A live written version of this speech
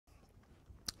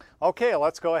Okay,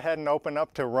 let's go ahead and open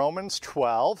up to Romans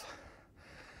 12.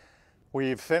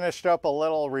 We've finished up a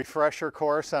little refresher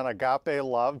course on agape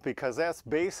love because that's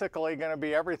basically going to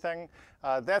be everything.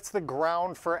 That's the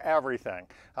ground for everything.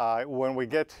 When we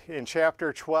get in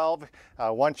chapter 12,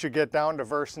 once you get down to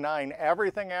verse 9,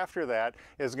 everything after that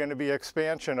is going to be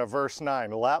expansion of verse 9.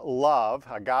 Let love,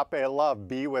 agape love,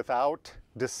 be without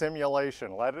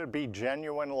dissimulation. Let it be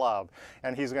genuine love.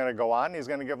 And he's going to go on. He's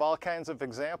going to give all kinds of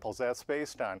examples that's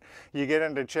based on. You get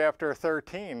into chapter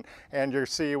 13 and you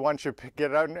see once you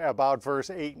get out about verse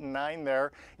 8 and 9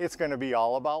 there, it's going to be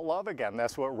all about love again.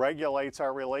 That's what regulates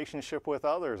our relationship with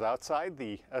others outside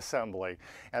the assembly.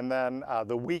 And then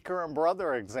the weaker and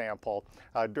brother example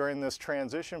during this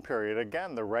transition period,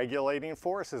 again, the regulating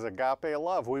force is agape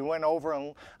love. We went over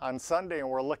on Sunday and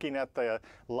we're looking at the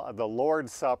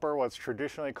Lord's Supper, what's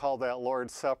traditionally called that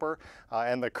Lord's Supper,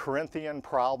 and the Corinthian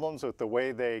problems with the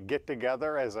way they get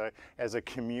together as a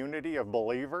community of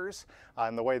believers,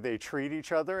 and the way they treat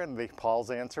each other. And Paul's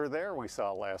answer there we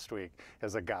saw last week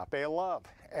is agape love.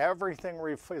 Everything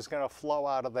is going to flow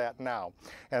out of that now.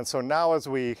 And so now as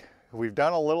we've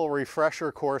done a little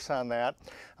refresher course on that,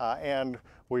 and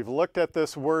we've looked at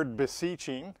this word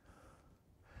beseeching.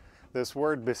 This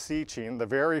word beseeching, the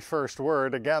very first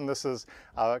word, again, this is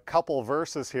a couple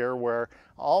verses here where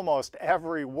almost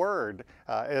every word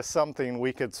is something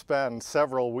we could spend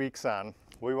several weeks on.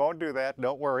 We won't do that,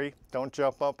 don't worry, don't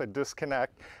jump up and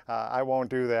disconnect. I won't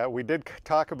do that. We did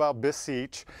talk about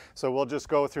beseech, so we'll just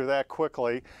go through that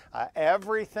quickly.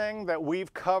 Everything that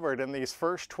we've covered in these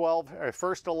first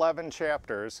 11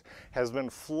 chapters has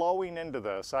been flowing into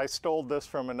this. I stole this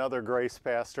from another Grace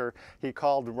pastor. He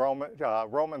called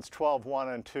Romans 12, 1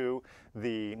 and 2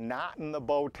 the knot in the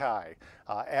bow tie.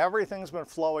 Everything's been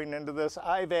flowing into this.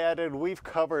 We've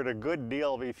covered a good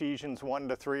deal of Ephesians 1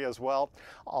 to 3 as well.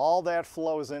 All that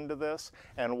flows into this,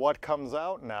 and what comes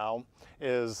out now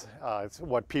is it's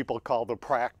what people call the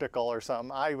practical or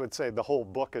something. I would say the whole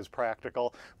book is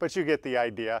practical, but you get the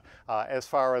idea as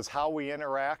far as how we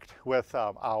interact with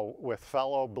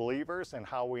fellow believers and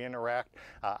how we interact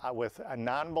with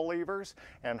non-believers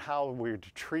and how we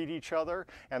treat each other,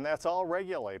 and that's all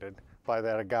regulated by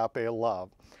that agape love.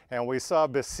 And we saw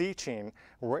beseeching,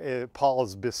 Paul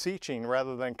is beseeching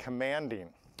rather than commanding,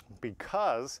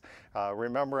 because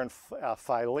remember in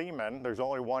Philemon, there's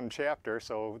only one chapter,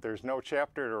 so there's no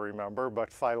chapter to remember, but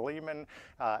Philemon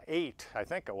 8, I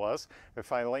think it was,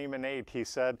 Philemon 8, he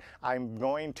said, I'm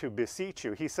going to beseech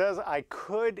you. He says, I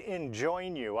could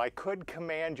enjoin you, I could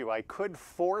command you, I could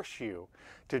force you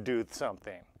to do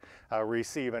something.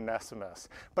 Receive Onesimus,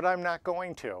 but I'm not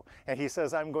going to. And he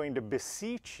says, I'm going to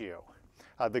beseech you.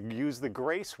 Use the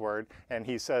grace word, and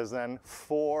he says then,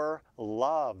 for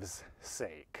love's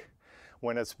sake.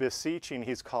 When it's beseeching,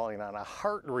 he's calling on a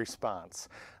heart response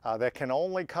that can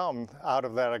only come out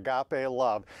of that agape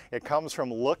love. It comes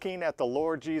from looking at the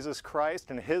Lord Jesus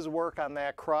Christ and his work on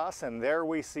that cross, and there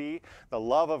we see the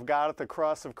love of God at the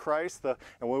cross of Christ.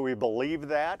 And when we believe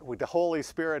that, the Holy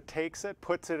Spirit takes it,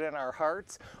 puts it in our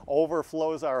hearts,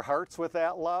 overflows our hearts with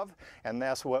that love, and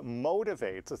that's what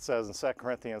motivates, it says in 2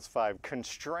 Corinthians 5,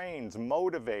 constrains,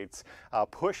 motivates,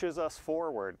 pushes us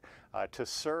forward to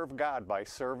serve God by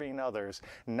serving others,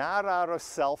 not out of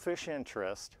selfish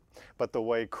interest, but the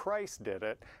way Christ did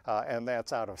it, and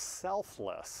that's out of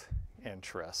selfless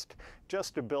interest,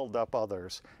 just to build up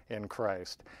others in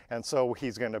Christ. And so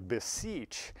he's going to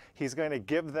beseech. He's going to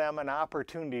give them an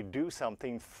opportunity to do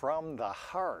something from the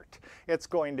heart. It's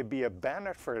going to be a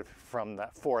benefit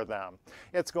for them.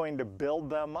 It's going to build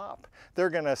them up. They're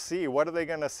going to see, what are they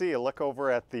going to see? Look over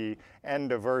at the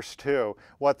end of verse 2.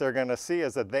 What they're going to see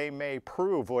is that they may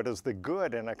prove what is the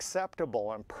good and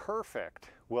acceptable and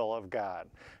perfect will of God.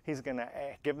 He's going to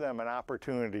give them an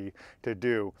opportunity to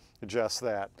do just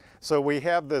that. So we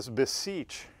have this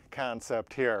beseech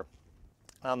concept here.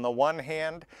 On the one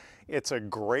hand, it's a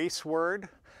grace word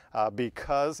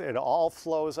because it all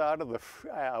flows out of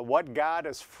what God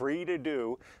is free to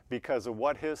do because of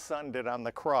what his son did on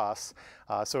the cross.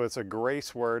 So it's a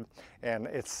grace word, and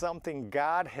it's something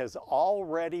God has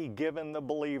already given the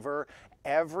believer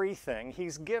everything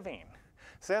he's giving.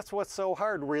 So that's what's so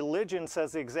hard. Religion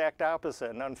says the exact opposite,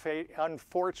 and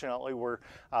unfortunately we're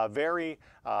very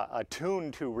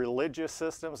attuned to religious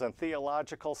systems and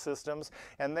theological systems,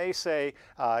 and they say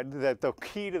that the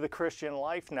key to the Christian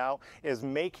life now is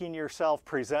making yourself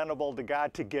presentable to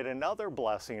God to get another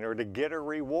blessing, or to get a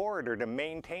reward, or to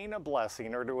maintain a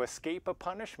blessing, or to escape a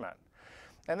punishment.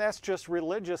 And that's just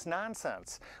religious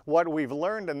nonsense. What we've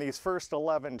learned in these first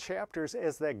 11 chapters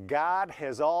is that God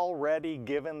has already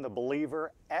given the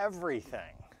believer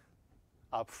everything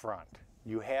up front.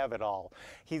 You have it all.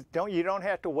 You don't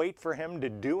have to wait for him to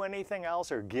do anything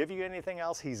else or give you anything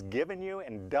else. He's given you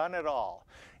and done it all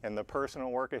in the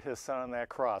personal work of his son on that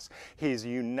cross. He's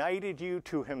united you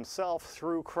to himself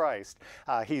through Christ.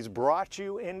 He's brought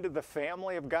you into the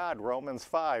family of God, Romans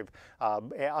 5,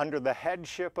 under the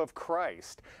headship of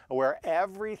Christ, where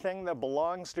everything that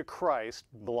belongs to Christ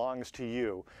belongs to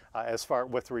you, as far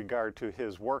with regard to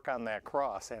his work on that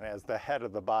cross and as the head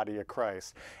of the body of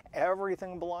Christ.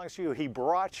 Everything belongs to you. He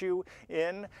brought you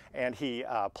in and he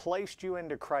placed you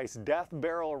into Christ's death,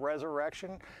 burial,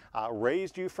 resurrection,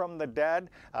 raised you from the dead,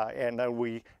 and then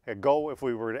we go, if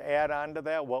we were to add on to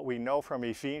that what we know from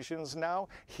Ephesians now,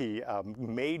 he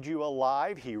made you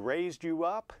alive, he raised you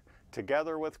up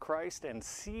together with Christ and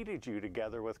seated you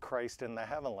together with Christ in the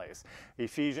heavenlies.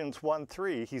 Ephesians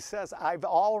 1:3, he says, I've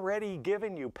already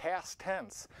given you, past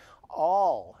tense,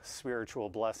 all spiritual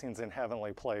blessings in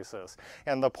heavenly places.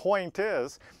 And the point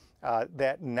is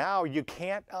that now you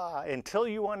can't, until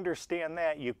you understand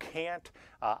that, you can't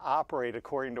operate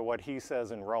according to what he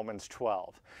says in Romans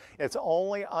 12. It's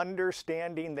only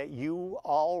understanding that you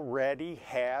already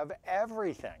have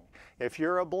everything. If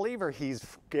you're a believer,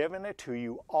 he's given it to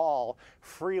you all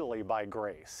freely by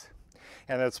grace.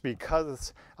 And it's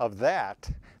because of that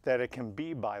that it can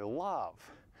be by love.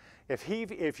 If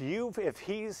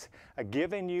he's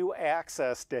given you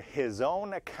access to his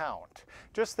own account,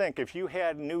 just think if you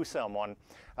knew someone,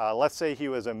 let's say he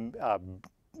was a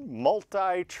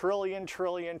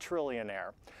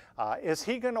multi-trillionaire. Is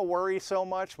he going to worry so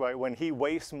much when he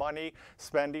wastes money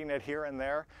spending it here and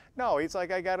there? No, he's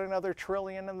like, I got another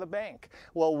trillion in the bank.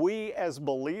 Well, we as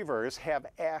believers have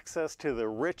access to the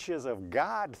riches of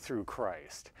God through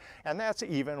Christ. And that's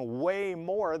even way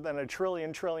more than a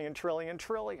trillion.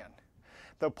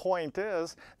 The point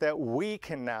is that we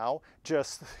can now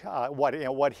just,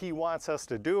 what he wants us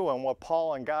to do and what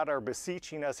Paul and God are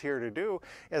beseeching us here to do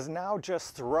is now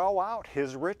just throw out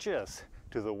his riches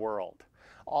to the world.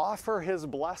 Offer his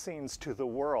blessings to the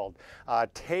world.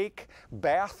 Take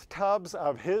bathtubs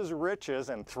of his riches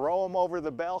and throw them over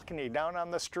the balcony down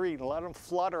on the street and let them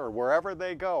flutter wherever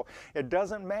they go. It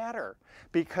doesn't matter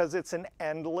because it's an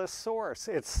endless source.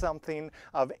 It's something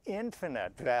of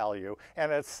infinite value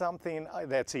and it's something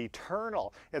that's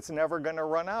eternal. It's never going to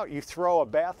run out. You throw a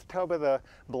bathtub of the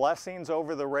blessings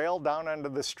over the rail down onto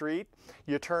the street,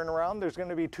 you turn around, there's going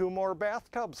to be 2 more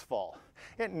bathtubs full.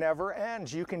 It never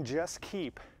ends. You can just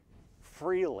keep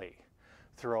freely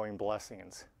throwing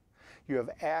blessings. You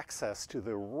have access to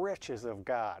the riches of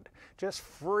God, just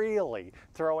freely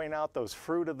throwing out those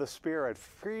fruit of the Spirit,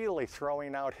 freely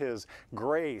throwing out his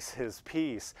grace, his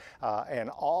peace, and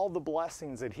all the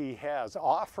blessings that he has,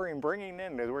 bringing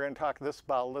in, we're going to talk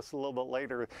about this a little bit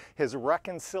later, his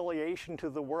reconciliation to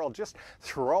the world, just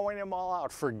throwing them all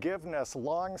out, forgiveness,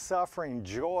 long-suffering,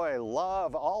 joy,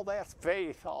 love, all that,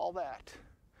 faith, all that.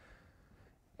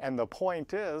 And the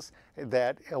point is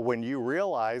that when you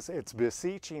realize it's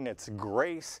beseeching, it's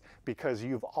grace, because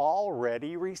you've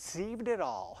already received it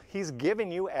all. He's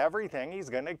given you everything he's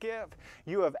going to give.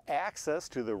 You have access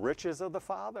to the riches of the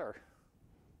Father.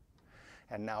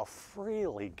 And now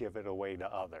freely give it away to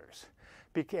others.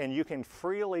 And you can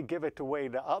freely give it away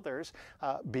to others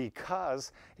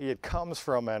because it comes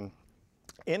from an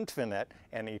infinite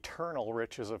and eternal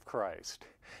riches of Christ.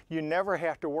 You never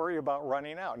have to worry about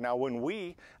running out. Now when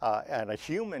we, at a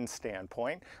human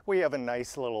standpoint, we have a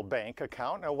nice little bank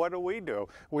account. Now what do?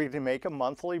 We make a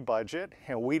monthly budget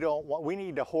and we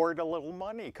need to hoard a little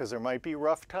money because there might be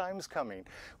rough times coming.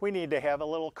 We need to have a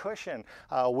little cushion.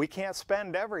 We can't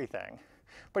spend everything.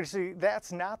 But you see,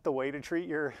 that's not the way to treat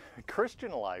your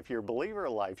Christian life, your believer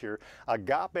life, your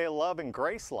agape love and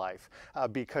grace life,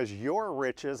 because your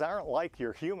riches aren't like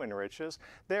your human riches.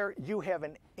 You have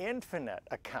an infinite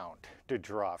account to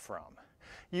draw from.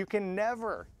 You can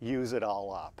never use it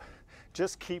all up.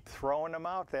 Just keep throwing them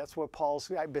out. That's what Paul's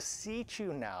saying. I beseech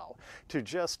you now to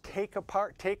just take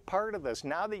part of this.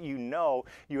 Now that you know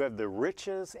you have the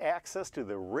riches, access to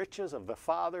the riches of the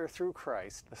Father through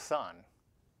Christ, the Son,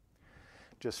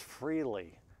 just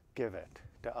freely give it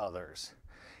to others.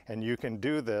 And you can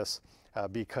do this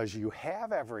because you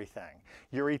have everything.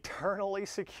 You're eternally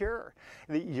secure.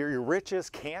 Your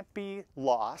riches can't be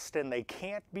lost and they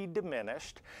can't be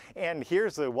diminished. And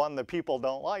here's the one that people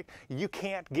don't like. You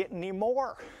can't get any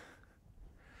more.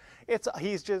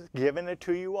 He's just given it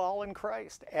to you all in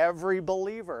Christ. Every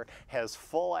believer has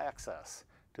full access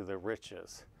to the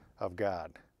riches of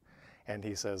God. And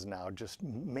he says, now just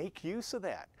make use of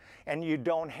that. And you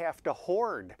don't have to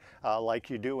hoard like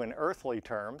you do in earthly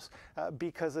terms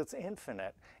because it's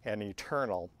infinite and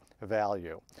eternal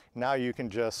value. Now you can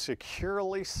just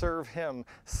securely serve him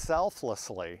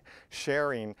selflessly,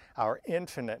 sharing our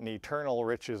infinite and eternal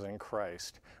riches in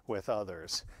Christ with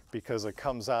others, because it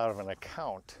comes out of an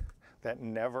account that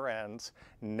never ends,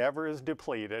 never is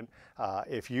depleted.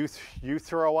 If you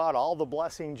throw out all the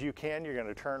blessings you can, you're going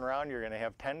to turn around, you're going to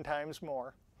have 10 times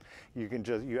more. You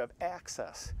have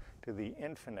access to the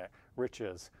infinite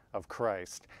riches of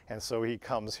Christ. And so he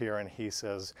comes here and he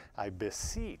says, I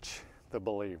beseech the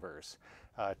believers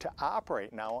to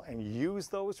operate now and use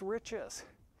those riches.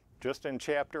 Just in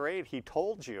chapter 8, he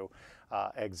told you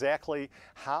exactly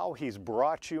how he's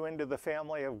brought you into the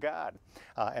family of God.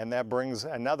 And that brings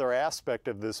another aspect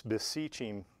of this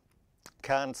beseeching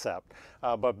concept.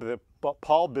 But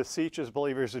Paul beseeches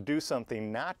believers to do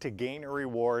something not to gain a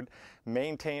reward,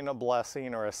 maintain a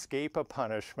blessing, or escape a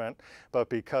punishment, but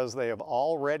because they have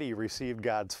already received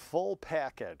God's full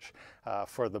package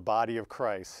for the body of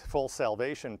Christ, full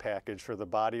salvation package for the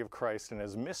body of Christ in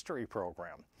his mystery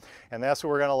program. And that's what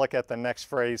we're going to look at the next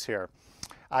phrase here.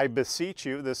 I beseech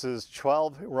you, this is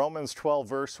Romans 12,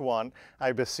 verse 1,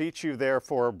 I beseech you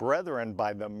therefore, brethren,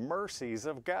 by the mercies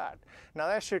of God. Now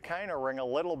that should kind of ring a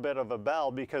little bit of a bell,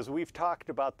 because we've talked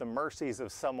about the mercies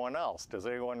of someone else. Does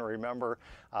anyone remember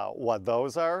what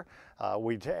those are?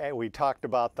 We talked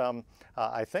about them,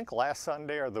 I think last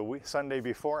Sunday or the Sunday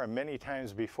before, and many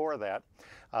times before that.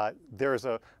 There's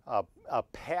a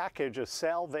package, a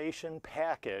salvation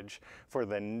package for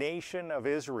the nation of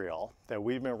Israel that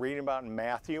we've been reading about in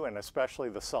Matthew, and especially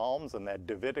the Psalms and that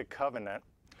Davidic covenant.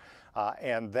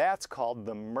 And that's called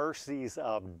the mercies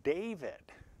of David.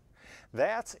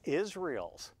 That's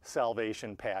Israel's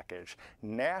salvation package.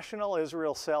 National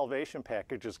Israel salvation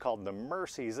package is called the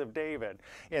mercies of David.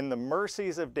 In the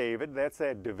mercies of David, that's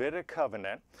that Davidic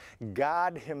covenant,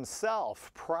 God himself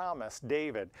promised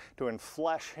David to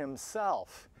enflesh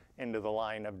himself into the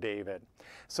line of David,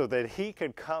 so that he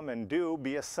could come and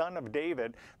be a son of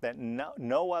David that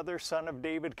no other son of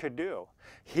David could do.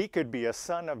 He could be a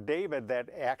son of David that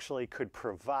actually could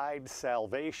provide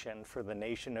salvation for the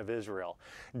nation of Israel.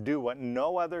 Do what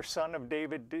no other son of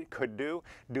David could do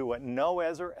what no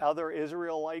other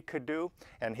Israelite could do,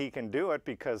 and he can do it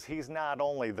because he's not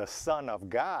only the son of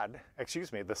God,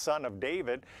 the son of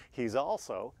David, he's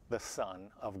also the son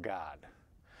of God.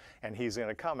 And he's going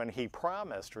to come, and he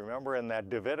promised, remember in that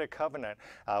Davidic covenant,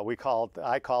 I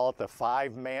call it the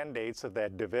 5 mandates of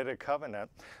that Davidic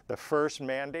covenant. The first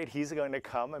mandate, he's going to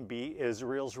come and be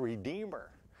Israel's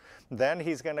redeemer. Then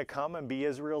he's going to come and be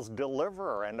Israel's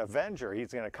deliverer and avenger.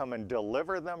 He's going to come and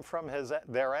deliver them from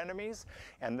their enemies,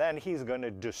 and then he's going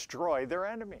to destroy their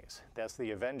enemies. That's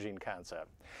the avenging concept.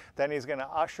 Then he's going to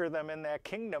usher them in that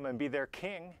kingdom and be their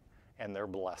king and their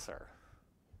blesser.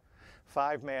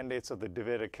 5 mandates of the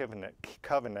Davidic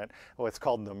covenant, what's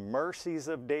called the mercies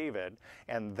of David,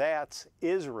 and that's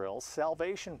Israel's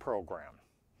salvation program.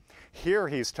 Here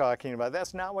he's talking about,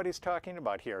 that's not what he's talking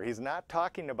about here. He's not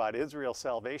talking about Israel's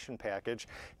salvation package.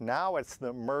 Now it's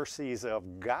the mercies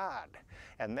of God,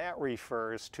 and that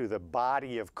refers to the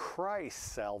body of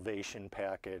Christ's salvation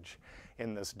package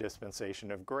in this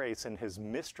dispensation of grace, in his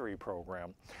mystery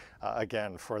program,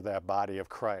 again, for that body of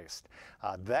Christ.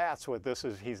 That's what this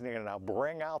is. He's going to now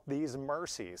bring out these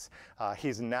mercies.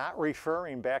 He's not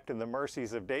referring back to the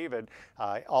mercies of David,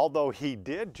 although he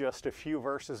did just a few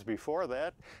verses before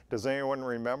that. Does anyone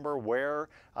remember where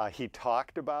he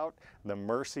talked about the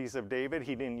mercies of David?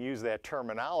 He didn't use that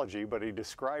terminology, but he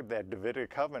described that Davidic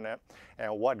covenant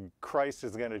and what Christ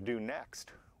is going to do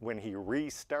next when he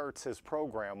restarts his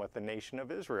program with the nation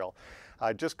of Israel.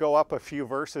 Just go up a few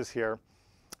verses here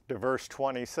to verse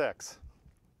 26.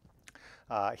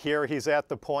 Here he's at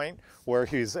the point where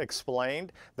he's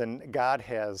explained that God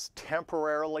has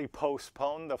temporarily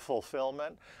postponed the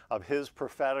fulfillment of his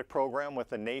prophetic program with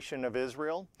the nation of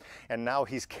Israel, and now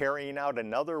he's carrying out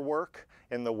another work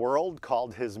in the world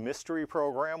called his mystery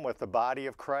program with the body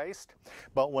of Christ.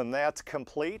 But when that's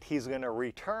complete, he's going to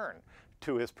return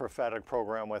to his prophetic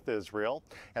program with Israel,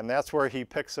 and that's where he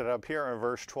picks it up here in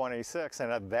verse 26.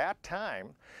 And at that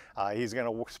time, he's going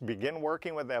to begin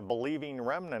working with that believing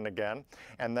remnant again,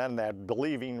 and then that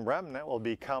believing remnant will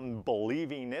become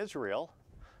believing Israel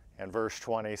in verse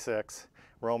 26.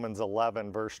 Romans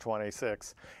 11, verse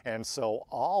 26. And so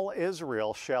all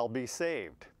Israel shall be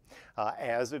saved,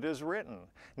 as it is written.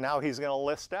 Now he's going to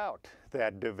list out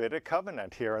that Davidic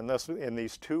covenant here in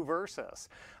these 2 verses.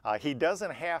 He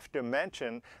doesn't have to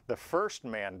mention the first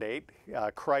mandate,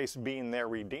 Christ being their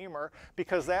Redeemer,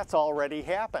 because that's already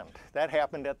happened. That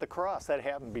happened at the cross. That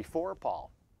happened before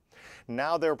Paul.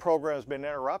 Now their program has been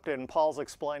interrupted, and Paul's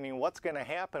explaining what's going to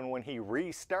happen when he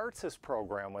restarts his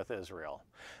program with Israel.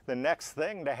 The next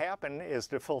thing to happen is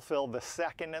to fulfill the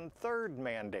second and third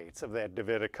mandates of that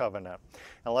Davidic covenant.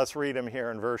 And let's read them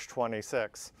here in verse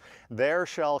 26. There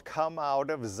shall come out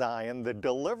of Zion the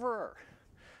deliverer.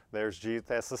 There's Jesus.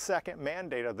 That's the second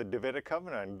mandate of the Davidic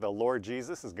covenant. The Lord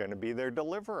Jesus is going to be their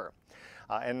deliverer.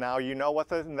 And now you know what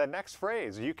the next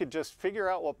phrase. You could just figure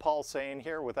out what Paul's saying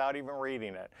here without even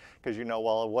reading it. Because you know,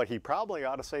 well, what he probably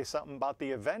ought to say something about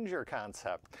the avenger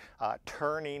concept,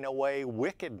 turning away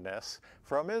wickedness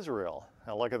from Israel.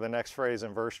 Now look at the next phrase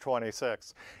in verse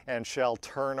 26. And shall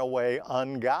turn away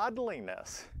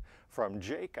ungodliness from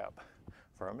Jacob,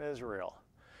 from Israel.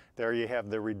 There you have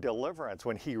the deliverance.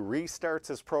 When he restarts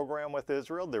his program with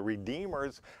Israel, the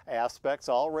Redeemer's aspect's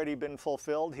already been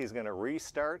fulfilled. He's going to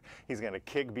restart. He's going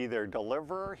to be their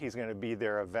deliverer. He's going to be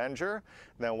their avenger.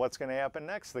 Then what's going to happen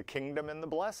next? The kingdom and the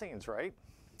blessings, right?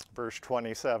 Verse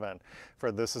 27,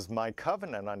 for this is my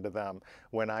covenant unto them,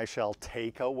 when I shall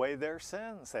take away their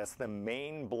sins. That's the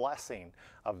main blessing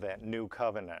of that new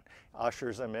covenant.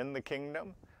 Ushers them in the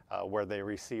kingdom where they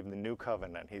receive the new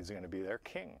covenant. He's going to be their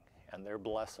king and their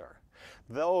blesser.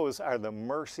 Those are the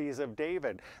mercies of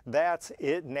David. That's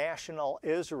it, national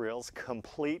Israel's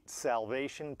complete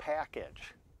salvation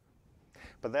package.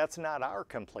 But that's not our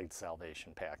complete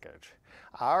salvation package.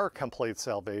 Our complete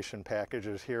salvation package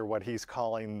is here what he's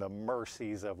calling the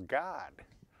mercies of God.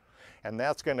 And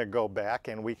that's going to go back,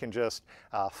 and we can just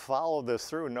follow this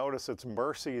through. Notice it's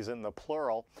mercies in the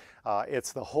plural.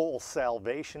 It's the whole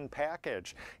salvation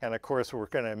package. And of course, we're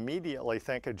going to immediately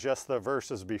think of just the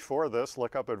verses before this.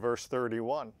 Look up at verse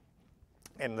 31.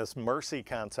 In this mercy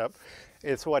concept,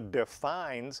 it's what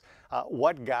defines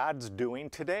what God's doing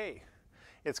today.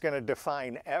 It's going to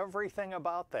define everything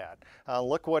about that.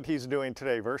 Look what he's doing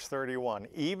today, verse 31.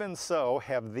 Even so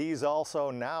have these also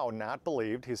now not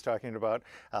believed. He's talking about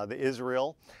the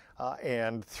Israel,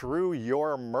 and through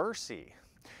your mercy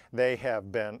they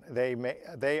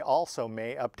also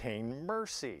may obtain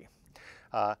mercy.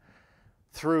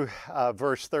 Through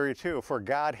verse 32, for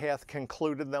God hath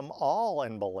concluded them all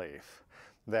in belief,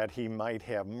 that he might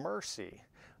have mercy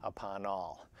upon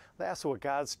all. That's what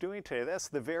God's doing today. That's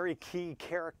the very key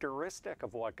characteristic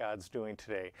of what God's doing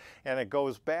today. And it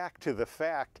goes back to the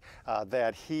fact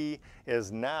that he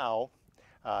is now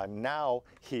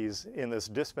he's in this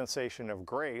dispensation of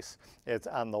grace. It's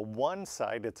on the one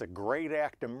side, it's a great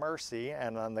act of mercy,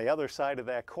 and on the other side of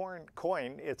that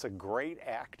coin, it's a great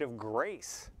act of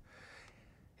grace.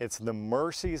 It's the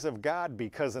mercies of God,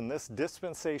 because in this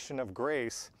dispensation of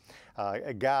grace,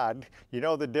 God, you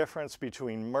know the difference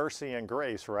between mercy and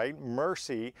grace, right?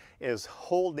 Mercy is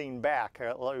holding back.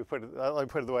 Let me put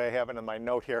it the way I have it in my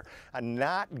note here.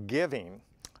 Not giving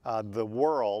the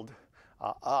world,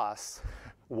 us,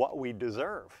 what we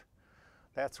deserve.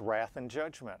 That's wrath and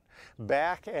judgment.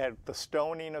 Back at the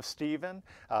stoning of Stephen,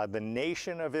 the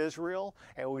nation of Israel,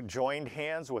 and we joined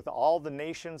hands with all the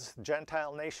nations,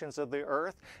 Gentile nations of the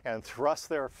earth, and thrust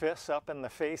their fists up in the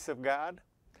face of God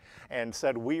and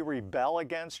said, we rebel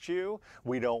against you.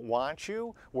 We don't want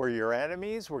you. We're your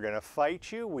enemies. We're going to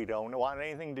fight you. We don't want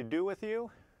anything to do with you.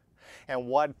 And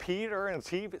what Peter and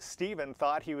Stephen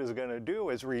thought he was going to do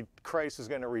is Christ was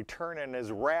going to return in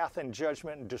his wrath and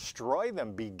judgment and destroy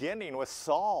them, beginning with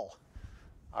Saul,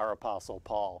 our apostle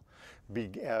Paul,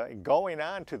 going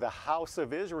on to the house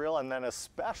of Israel, and then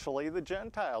especially the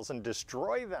Gentiles, and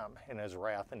destroy them in his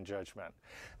wrath and judgment.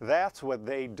 That's what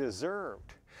they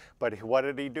deserved. But what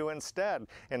did he do instead?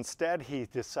 Instead, he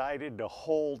decided to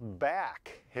hold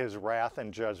back his wrath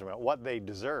and judgment, what they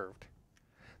deserved.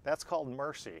 That's called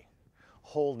mercy.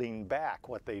 Holding back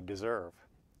what they deserve.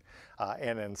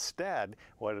 And instead,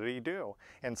 what did he do?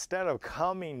 Instead of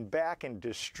coming back and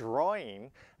destroying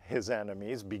his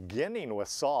enemies, beginning with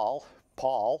Saul,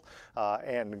 Paul,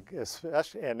 and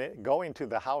going to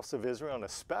the house of Israel, and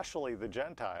especially the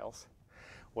Gentiles,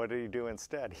 what did he do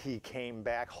instead? He came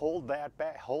back,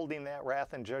 holding that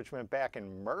wrath and judgment back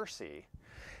in mercy.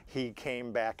 He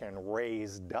came back and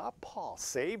raised up Paul,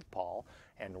 saved Paul,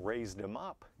 and raised him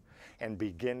up. And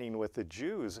beginning with the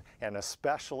Jews, and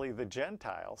especially the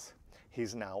Gentiles,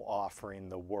 he's now offering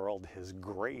the world his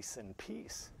grace and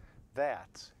peace.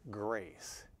 That's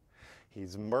grace.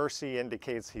 His mercy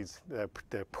indicates he's the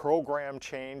program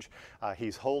change.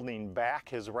 He's holding back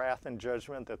his wrath and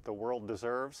judgment that the world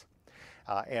deserves.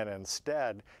 And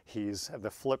instead,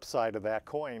 the flip side of that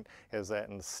coin is that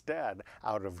instead,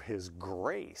 out of his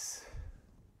grace,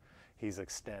 he's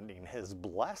extending his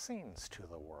blessings to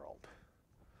the world.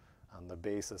 on the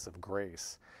basis of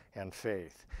grace and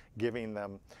faith, giving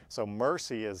them, so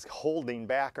mercy is holding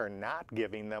back or not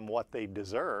giving them what they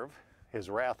deserve, his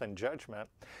wrath and judgment.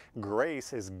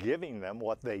 Grace is giving them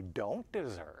what they don't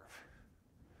deserve,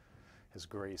 his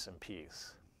grace and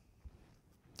peace.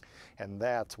 And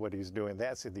that's what he's doing.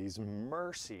 That's these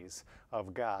mercies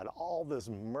of God, all this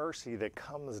mercy that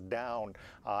comes down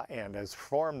and has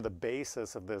formed the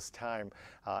basis of this time.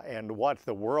 And what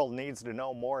the world needs to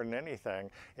know more than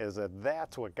anything is that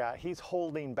that's what God, he's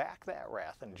holding back that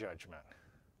wrath and judgment.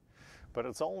 But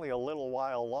it's only a little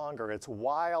while longer. It's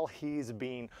while he's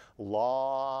being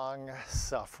long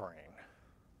suffering.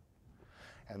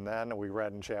 And then we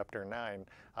read in chapter 9,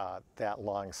 that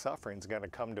long suffering is going to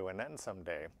come to an end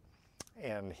someday.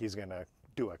 And he's going to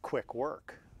do a quick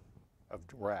work of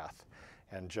wrath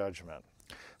and judgment.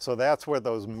 So that's where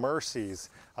those mercies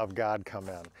of God come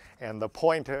in. And the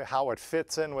point of how it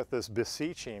fits in with this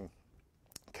beseeching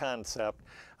concept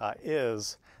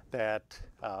is that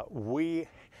we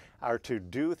are to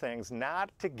do things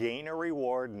not to gain a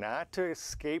reward, not to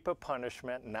escape a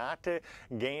punishment, not to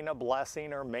gain a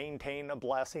blessing or maintain a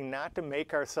blessing, not to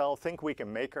make ourselves, think we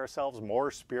can make ourselves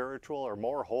more spiritual or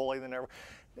more holy than ever.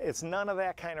 It's none of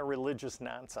that kind of religious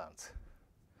nonsense.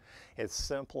 It's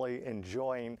simply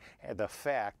enjoying the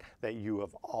fact that you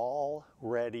have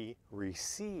already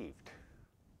received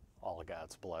all of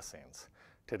God's blessings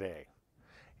today.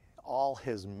 All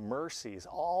his mercies,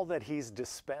 all that he's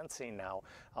dispensing now,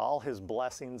 all his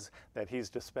blessings that he's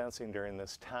dispensing during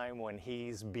this time when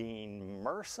he's being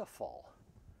merciful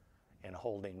and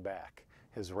holding back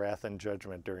his wrath and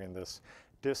judgment during this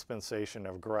dispensation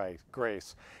of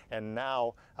grace. And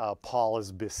now Paul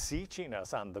is beseeching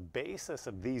us on the basis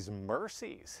of these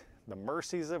mercies, the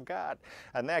mercies of God.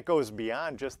 And that goes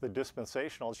beyond just the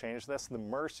dispensational change. That's the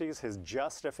mercies, his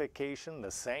justification,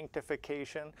 the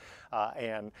sanctification.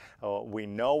 And we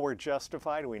know we're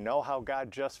justified. We know how God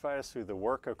justified us through the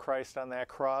work of Christ on that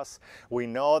cross. We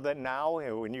know that now,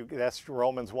 that's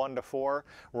Romans 1-4.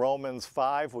 Romans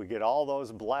 5, we get all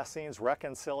those blessings,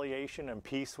 reconciliation and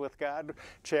peace with God.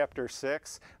 Chapter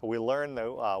 6, we learn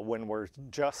that when we're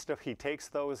he takes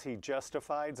those he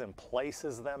justifies and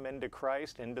places them into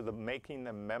Christ, into the making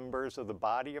them members of the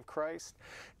body of Christ.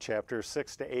 Chapters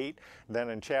 6-8. Then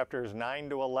in chapters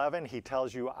 9-11, he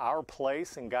tells you our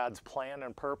place in God's plan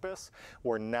and purpose.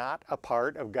 We're not a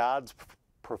part of God's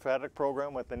prophetic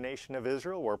program with the nation of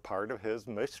Israel. We're part of his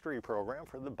mystery program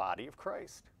for the body of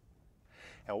Christ.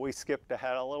 And we skipped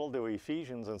ahead a little to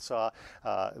Ephesians and saw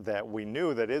that we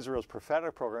knew that Israel's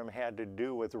prophetic program had to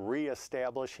do with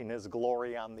reestablishing his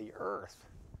glory on the earth.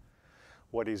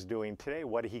 What he's doing today,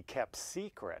 what he kept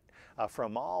secret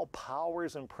from all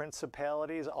powers and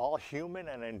principalities, all human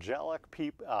and angelic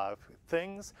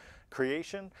things,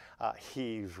 creation,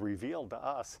 he's revealed to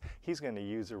us. He's going to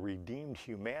use a redeemed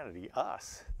humanity,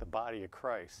 us, the body of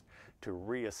Christ, to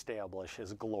reestablish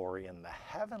his glory in the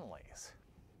heavenlies.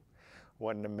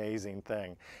 What an amazing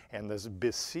thing. And this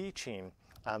beseeching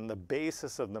on the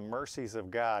basis of the mercies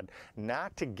of God,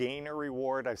 not to gain a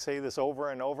reward. I say this over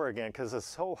and over again because it's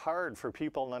so hard for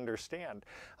people to understand.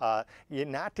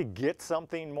 Not to get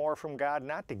something more from God,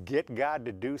 not to get God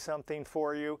to do something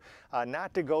for you,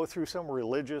 not to go through some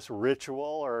religious ritual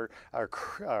or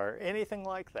anything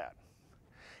like that.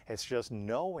 It's just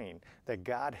knowing that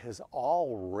God has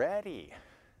already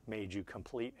made you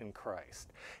complete in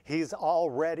Christ. He's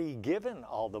already given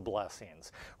all the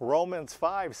blessings. Romans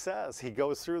 5 says, he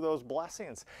goes through those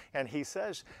blessings, and he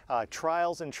says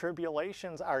trials and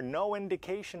tribulations are no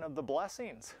indication of the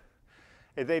blessings.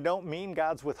 They don't mean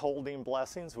God's withholding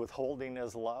blessings, withholding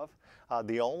his love.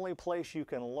 The only place you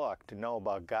can look to know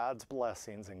about God's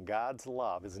blessings and God's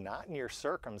love is not in your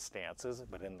circumstances,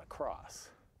 but in the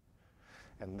cross.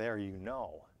 And there you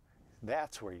know,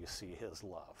 that's where you see his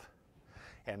love.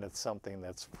 And it's something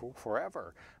that's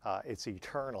forever. It's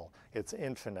eternal, it's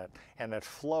infinite, and it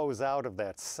flows out of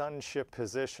that sonship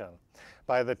position.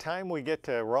 By the time we get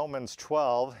to Romans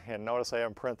 12, and notice I have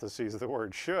in parentheses the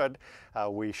word should,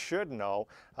 we should know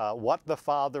what the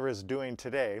Father is doing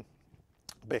today,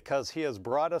 because he has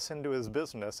brought us into his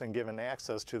business and given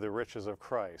access to the riches of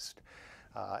Christ.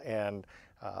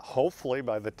 Hopefully,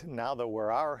 now that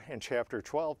we're in chapter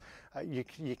 12,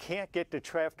 you can't get to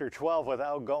chapter 12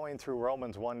 without going through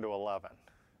Romans 1-11.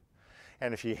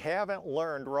 And if you haven't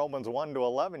learned Romans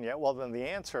 1-11 yet, well, then the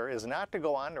answer is not to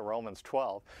go on to Romans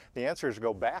 12. The answer is to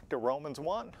go back to Romans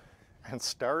 1 and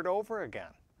start over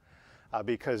again.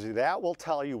 Because that will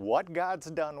tell you what God's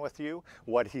done with you,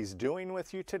 what he's doing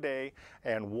with you today,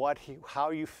 and how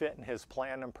you fit in his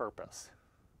plan and purpose.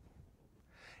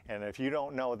 And if you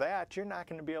don't know that, you're not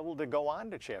going to be able to go on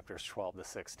to chapters 12 to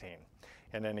 16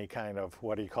 in any kind of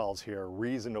what he calls here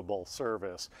reasonable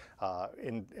service,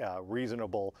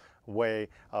 reasonable way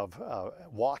of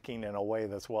walking in a way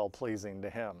that's well-pleasing to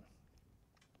him.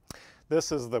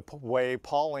 This is the way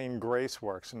Pauline grace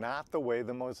works, not the way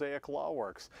the Mosaic law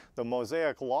works. The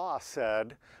Mosaic law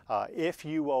said, if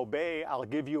you obey, I'll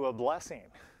give you a blessing.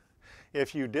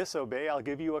 If you disobey, I'll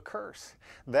give you a curse.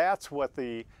 That's what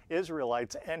the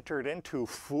Israelites entered into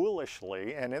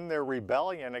foolishly and in their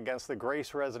rebellion against the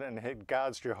grace resident in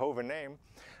God's Jehovah name.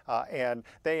 And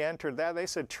they entered that. They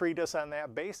said, treat us on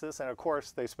that basis. And of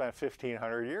course, they spent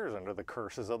 1,500 years under the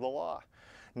curses of the law.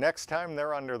 Next time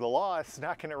they're under the law, it's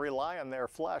not going to rely on their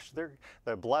flesh.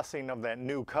 The blessing of that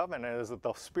new covenant is that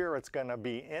the Spirit's going to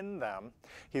be in them.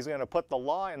 He's going to put the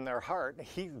law in their heart.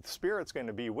 The Spirit's going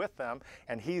to be with them,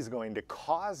 and He's going to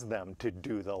cause them to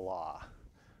do the law.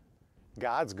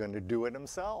 God's going to do it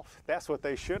Himself. That's what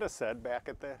they should have said back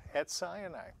at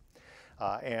Sinai.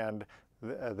 And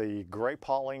the great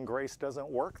Pauline grace doesn't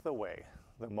work the way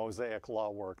the Mosaic law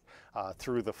worked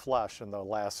through the flesh in the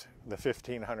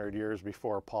 1,500 years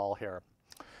before Paul here.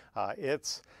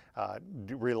 It's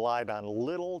relied on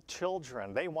little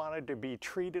children. They wanted to be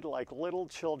treated like little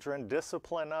children,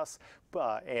 discipline us,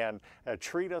 and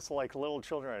treat us like little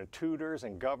children, and tutors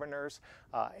and governors.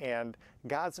 And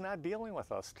God's not dealing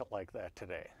with us like that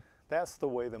today. That's the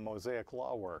way the Mosaic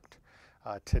law worked.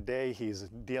 Today He's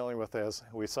dealing with, as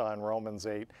we saw in Romans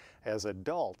 8, as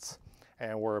adults.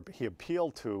 And he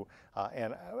appealed to,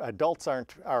 and adults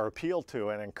are appealed to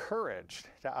and encouraged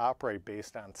to operate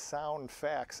based on sound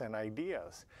facts and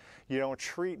ideas. You don't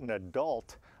treat an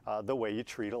adult the way you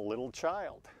treat a little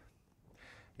child.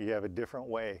 You have a different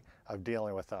way of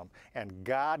dealing with them. And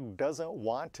God doesn't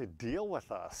want to deal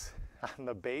with us on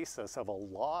the basis of a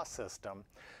law system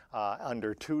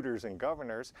under tutors and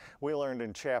governors. We learned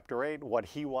in chapter 8 what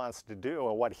He wants to do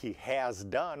and what He has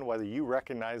done. Whether you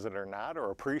recognize it or not,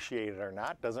 or appreciate it or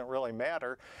not, doesn't really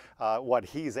matter. What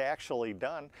He's actually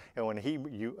done. And when He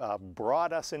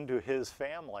brought us into His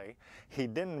family, He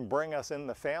didn't bring us in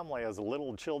the family as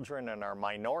little children in our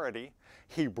minority.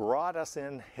 He brought us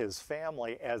in His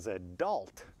family as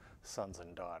adult sons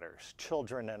and daughters,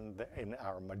 children in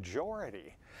our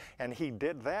majority. And He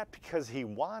did that because He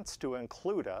wants to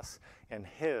include us in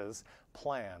His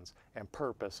plans and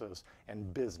purposes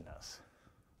and business.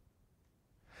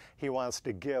 He wants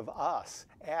to give us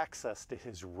access to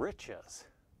His riches.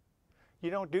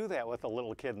 You don't do that with a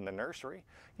little kid in the nursery.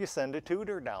 You send a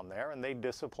tutor down there and they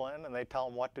discipline and they tell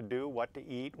them what to do, what to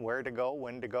eat, where to go,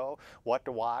 when to go, what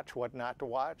to watch, what not to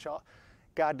watch.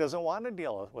 God doesn't want to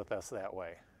deal with us that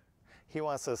way. He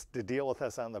wants us to deal with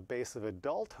us on the base of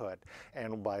adulthood,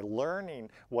 and by learning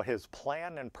what His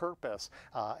plan and purpose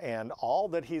and all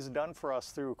that He's done for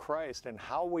us through Christ and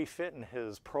how we fit in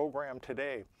His program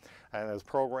today and His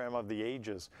program of the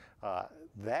ages,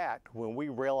 that when we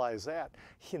realize that,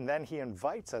 then He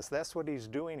invites us. That's what He's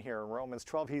doing here in Romans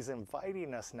 12. He's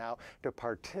inviting us now to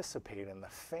participate in the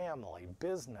family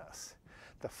business,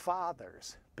 the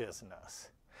Father's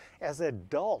business, as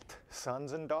adult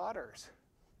sons and daughters.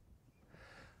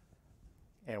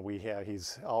 And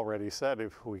He's already said,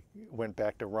 if we went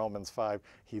back to Romans 5,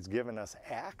 He's given us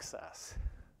access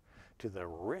to the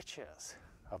riches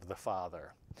of the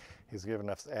Father. He's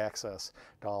given us access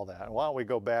to all that. And why don't we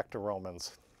go back to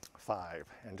Romans 5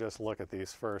 and just look at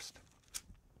these first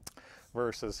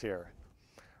verses here.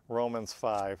 Romans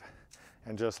 5,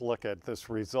 and just look at this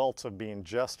results of being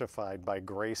justified by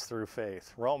grace through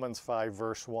faith. Romans 5,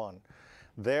 verse 1.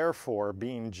 Therefore,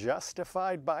 being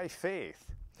justified by faith,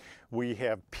 we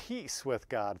have peace with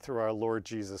God through our Lord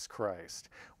Jesus Christ.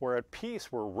 We're at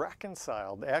peace, we're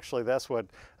reconciled. Actually, that's what,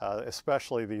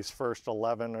 especially these first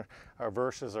 11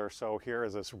 verses or so here,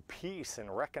 is this peace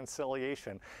and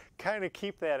reconciliation. Kind of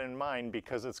keep that in mind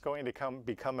because it's going to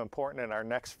become important in our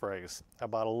next phrase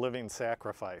about a living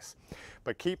sacrifice.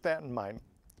 But keep that in mind.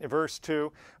 Verse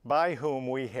 2, by whom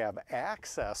we have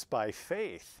access by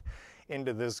faith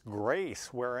into this grace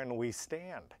wherein we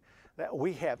stand. That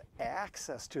we have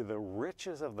access to the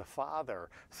riches of the Father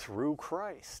through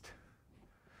Christ.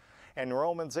 And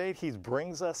Romans 8, He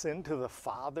brings us into the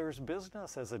Father's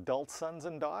business as adult sons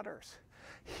and daughters.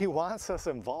 He wants us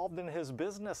involved in His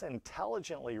business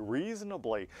intelligently,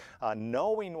 reasonably,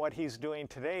 knowing what He's doing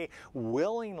today,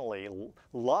 willingly,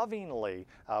 lovingly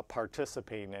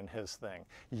participating in His thing,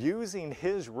 using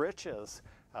His riches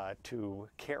to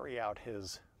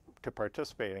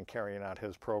participate in carrying out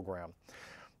His program.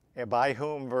 And by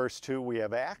whom, verse 2, we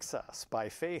have access by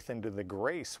faith into the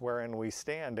grace wherein we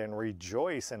stand and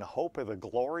rejoice in hope of the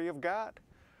glory of God.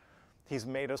 He's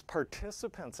made us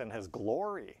participants in his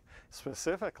glory,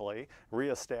 specifically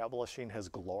reestablishing his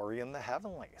glory in the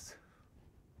heavenlies.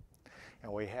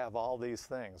 And we have all these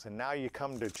things. And now you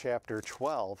come to chapter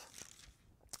 12.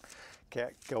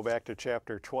 Go back to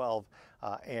chapter 12,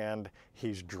 and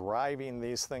he's driving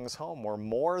these things home. We're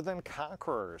more than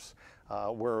conquerors.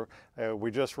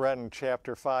 We just read in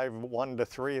chapter 5, 1 to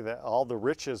 3, that all the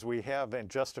riches we have in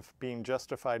being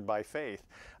justified by faith,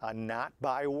 not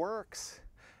by works.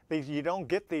 You don't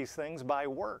get these things by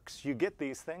works. You get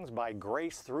these things by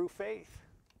grace through faith.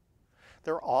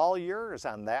 They're all yours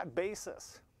on that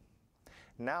basis.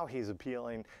 Now he's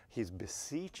appealing, he's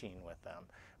beseeching with them,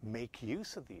 make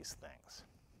use of these things.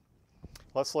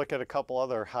 Let's look at a couple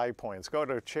other high points. Go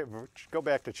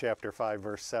back to chapter 5,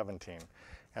 verse 17,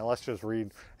 and let's just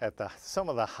read at some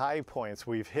of the high points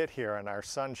we've hit here in our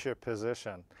sonship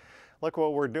position. Look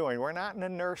what we're doing. We're not in a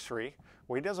nursery.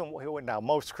 Now,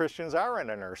 most Christians are in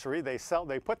a nursery. They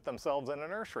put themselves in a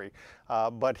nursery.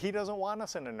 But he doesn't want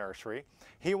us in a nursery.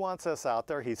 He wants us out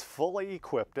there. He's fully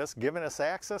equipped us, given us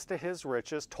access to his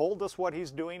riches, told us what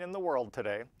he's doing in the world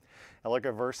today. And look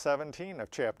at verse 17 of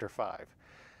chapter 5.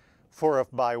 For if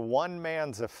by one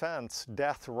man's offense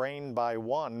death reigned by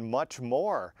one, much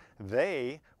more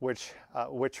they which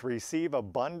receive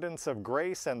abundance of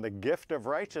grace and the gift of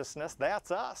righteousness,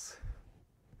 that's us,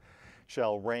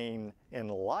 shall reign in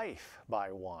life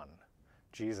by one,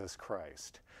 Jesus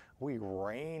Christ. We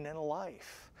reign in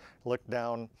life. Look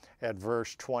down at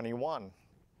verse 21.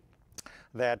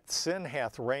 That sin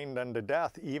hath reigned unto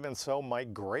death, even so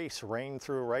might grace reign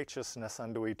through righteousness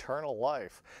unto eternal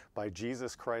life by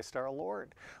Jesus Christ our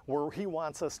Lord. Where he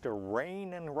wants us to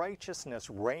reign in righteousness,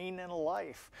 reign in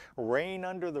life, reign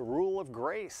under the rule of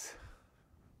grace.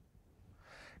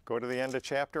 Go to the end of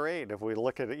chapter 8. If we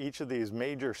look at each of these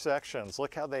major sections,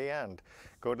 look how they end.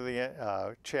 Go to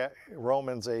the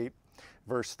Romans 8,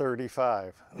 verse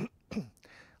 35.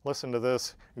 Listen to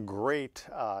this great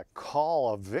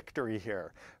call of victory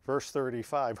here. Verse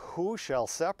 35, who shall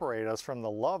separate us from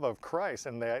the love of Christ?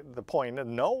 And the point is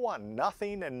no one,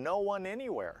 nothing and no one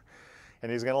anywhere.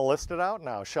 And he's going to list it out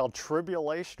now. Shall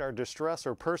tribulation or distress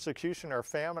or persecution or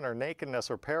famine or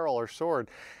nakedness or peril or sword,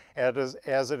 as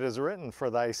it is written, for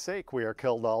thy sake we are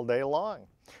killed all day long.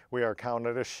 We are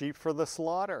counted as sheep for the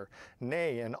slaughter.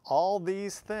 Nay, in all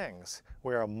these things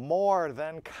we are more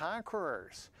than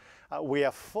conquerors. We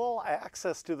have full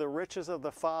access to the riches of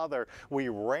the Father. We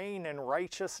reign in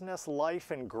righteousness,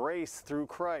 life, and grace through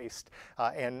Christ.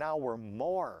 And now we're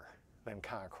more than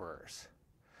conquerors.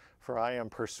 For I am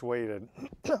persuaded,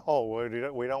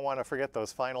 we don't want to forget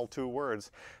those final two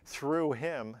words, through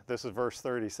him, this is verse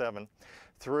 37,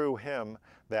 through him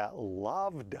that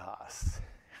loved us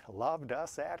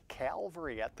at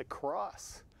Calvary, at the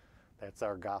cross. That's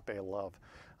our agape love.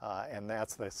 And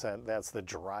that's the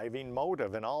driving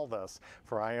motive in all this.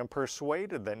 For I am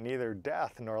persuaded that neither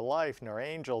death, nor life, nor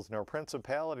angels, nor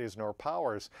principalities, nor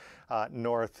powers,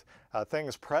 nor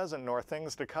things present, nor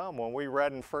things to come. When we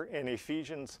read in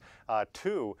Ephesians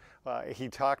 2, he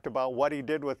talked about what he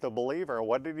did with the believer.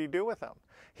 What did he do with him?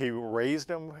 He raised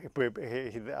him,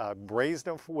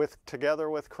 together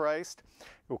with Christ,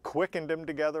 quickened him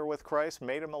together with Christ,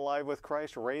 made him alive with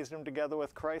Christ, raised him together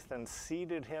with Christ, and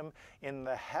seated him in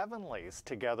the heavenlies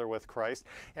together with Christ.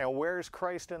 And where's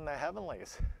Christ in the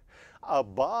heavenlies?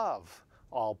 Above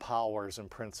all powers and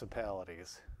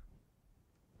principalities.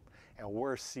 And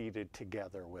we're seated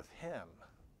together with him.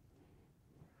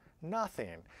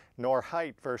 Nothing, nor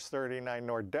height, verse 39,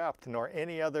 nor depth, nor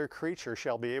any other creature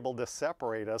shall be able to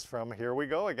separate us from, here we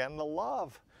go again, the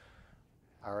love.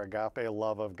 Our agape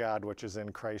love of God, which is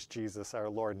in Christ Jesus our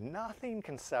Lord. Nothing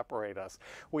can separate us.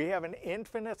 We have an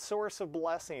infinite source of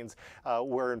blessings.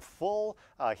 We're in full,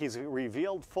 he's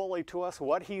revealed fully to us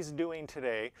what he's doing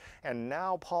today. And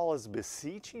now Paul is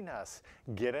beseeching us,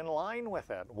 get in line with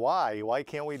it. Why? Why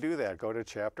can't we do that? Go to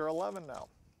chapter 11 now.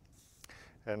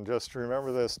 And just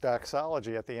remember this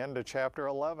doxology at the end of chapter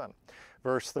 11,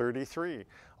 verse 33.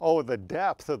 Oh, the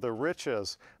depth of the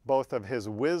riches, both of his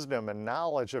wisdom and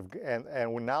knowledge of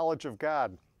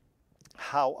God.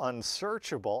 How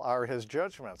unsearchable are his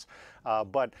judgments.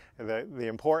 But the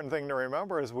important thing to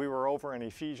remember is we were over in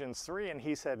Ephesians 3, and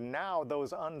he said now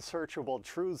those unsearchable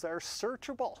truths are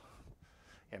searchable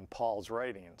in Paul's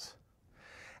writings.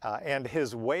 And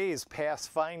his ways past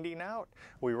finding out.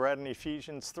 We read in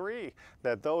Ephesians 3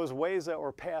 that those ways that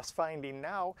were past finding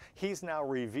now, he's now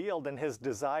revealed, and his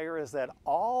desire is that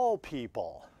all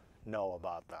people know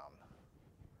about them.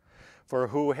 For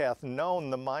who hath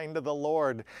known the mind of the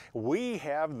Lord? We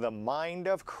have the mind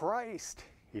of Christ.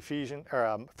 1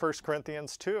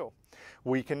 Corinthians 2.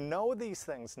 We can know these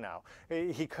things now.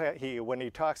 When he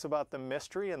talks about the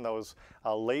mystery in those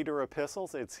later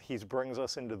epistles, he brings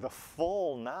us into the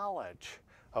full knowledge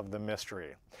of the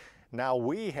mystery. Now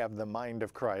we have the mind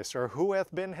of Christ, or who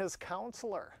hath been his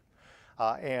counselor?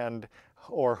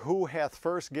 Or who hath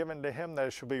first given to him that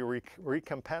it shall be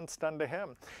recompensed unto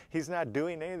him. He's not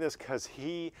doing any of this because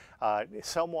he's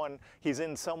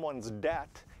in someone's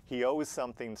debt. He owes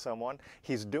something to someone.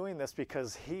 He's doing this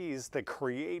because he's the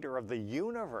creator of the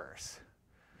universe.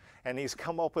 And he's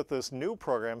come up with this new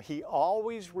program. He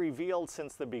always revealed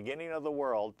since the beginning of the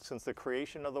world, since the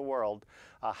creation of the world,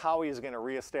 how he's going to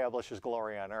reestablish his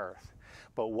glory on earth.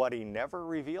 But what he never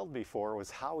revealed before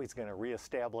was how he's going to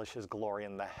reestablish his glory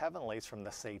in the heavenlies from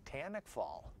the satanic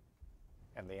fall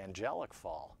and the angelic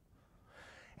fall.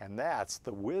 And that's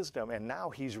the wisdom, and now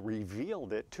he's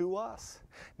revealed it to us.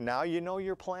 Now you know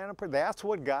your plan. That's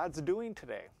what God's doing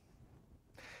today.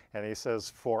 And he says,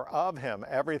 for of him,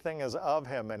 everything is of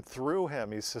him, and through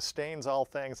him he sustains all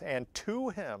things, and to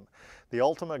him, the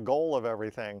ultimate goal of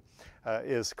everything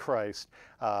is Christ,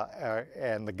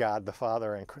 and the God, the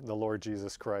Father, and the Lord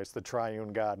Jesus Christ, the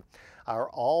triune God, are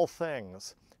all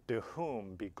things, to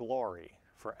whom be glory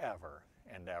forever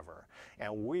and ever.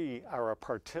 And we are a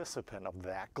participant of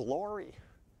that glory.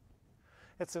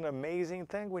 It's an amazing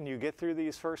thing when you get through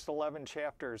these first 11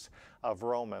 chapters of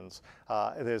Romans.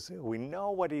 We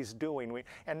know what he's doing,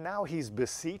 and now he's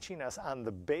beseeching us on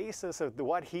the basis of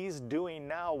what he's doing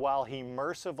now while he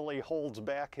mercifully holds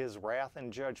back his wrath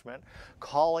and judgment,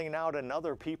 calling out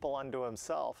another people unto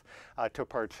himself to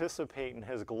participate in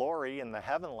his glory in the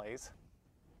heavenlies.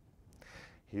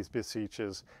 He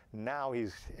beseeches, now he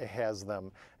has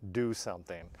them do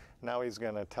something. Now he's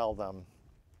going to tell them,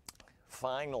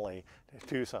 finally,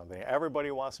 do something.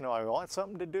 Everybody wants to know, I want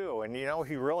something to do. And you know,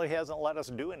 he really hasn't let us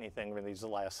do anything for these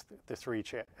last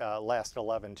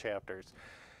 11 chapters.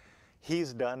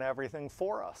 He's done everything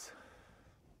for us.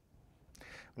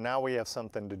 Now we have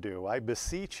something to do. I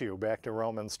beseech you, back to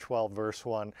Romans 12, verse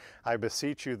 1, I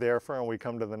beseech you therefore, and we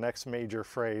come to the next major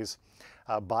phrase,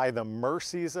 by the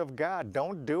mercies of God.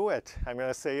 Don't do it. I'm going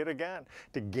to say it again.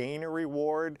 To gain a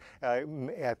reward,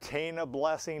 attain a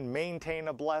blessing, maintain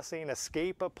a blessing,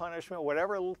 escape a punishment,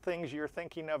 whatever things you're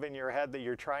thinking of in your head that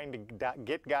you're trying to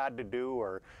get God to do,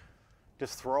 or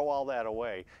just throw all that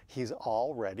away. He's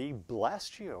already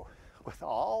blessed you with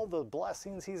all the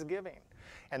blessings he's giving.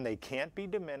 And they can't be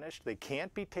diminished, they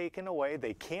can't be taken away,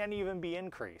 they can't even be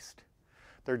increased.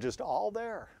 They're just all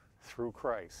there through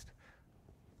Christ.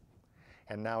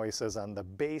 And now he says, on the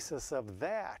basis of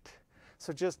that,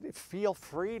 so just feel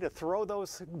free to throw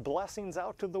those blessings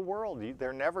out to the world.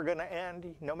 They're never going to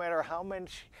end. No matter how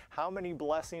many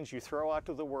blessings you throw out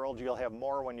to the world, you'll have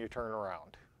more when you turn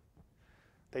around.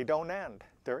 They don't end.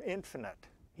 They're infinite,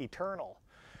 eternal.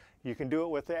 You can do it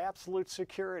with absolute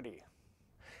security.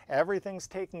 Everything's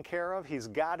taken care of. He's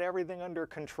got everything under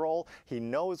control. He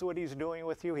knows what he's doing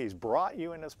with you. He's brought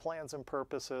you in his plans and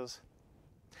purposes.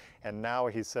 And now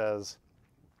he says,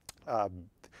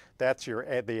 that's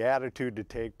the attitude to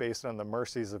take based on the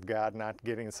mercies of God, not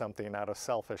getting something out of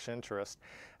selfish interest,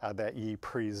 that ye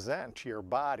present your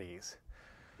bodies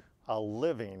a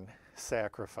living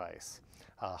sacrifice,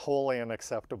 holy and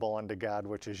acceptable unto God,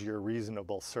 which is your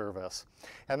reasonable service.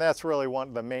 And that's really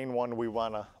the main one we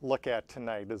want to look at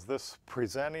tonight, is this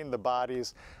presenting the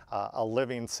bodies a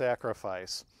living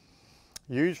sacrifice.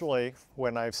 Usually,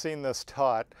 when I've seen this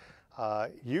taught,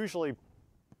 usually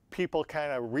people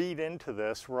kind of read into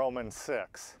this Romans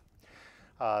 6.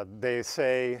 They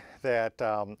say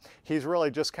that he's really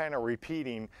just kind of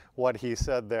repeating what he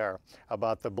said there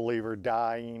about the believer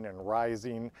dying and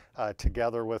rising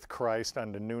together with Christ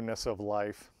unto newness of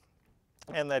life,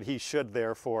 and that he should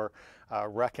therefore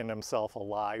reckon himself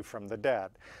alive from the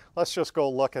dead. Let's just go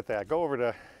look at that. Go over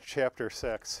to chapter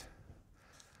 6.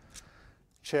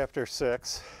 Chapter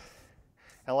 6.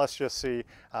 And let's just see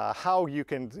how you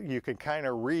can kind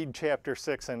of read chapter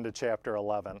 6 into chapter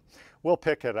 11. We'll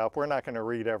pick it up. We're not going to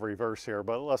read every verse here,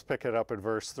 but let's pick it up at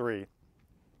verse 3.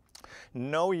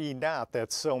 Know ye not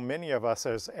that so many of us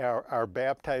as are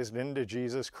baptized into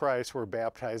Jesus Christ were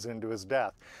baptized into his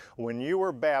death? When you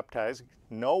were baptized,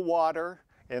 no water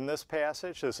in this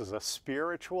passage. This is a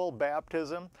spiritual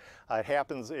baptism.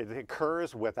 It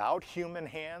occurs without human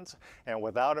hands and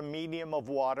without a medium of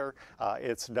water.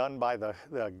 It's done by the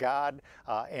God,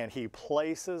 and he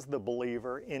places the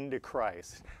believer into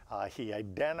Christ. He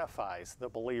identifies the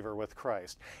believer with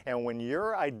Christ. And when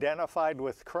you're identified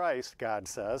with Christ, God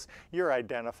says, you're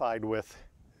identified with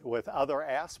other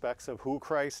aspects of who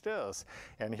Christ is.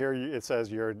 And here it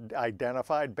says you're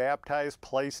identified, baptized,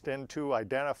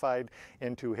 identified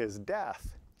into his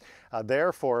death.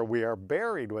 Therefore, we are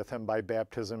buried with him by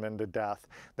baptism into death,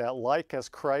 that like as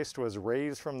Christ was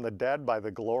raised from the dead by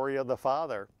the glory of the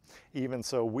Father, even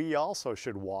so we also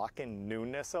should walk in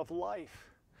newness of life.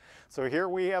 So here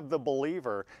we have the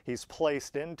believer. He's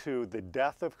placed into the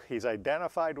death of, he's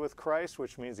identified with Christ,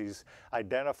 which means he's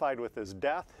identified with his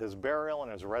death, his burial,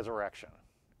 and his resurrection.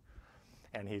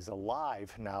 And he's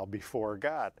alive now before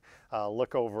God.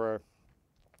 Look over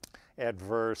at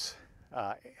verse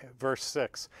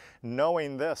 6,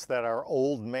 knowing this, that our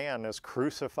old man is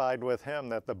crucified with him,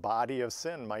 that the body of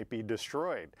sin might be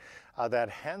destroyed, that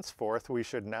henceforth we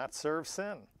should not serve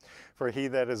sin. For he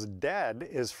that is dead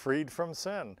is freed from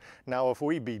sin. Now if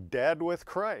we be dead with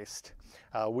Christ,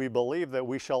 we believe that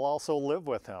we shall also live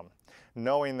with him,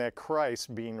 knowing that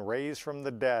Christ, being raised from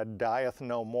the dead, dieth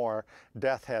no more,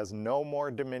 death has no more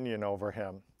dominion over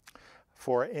him.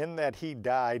 For in that he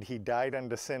died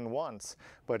unto sin once,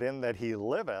 but in that he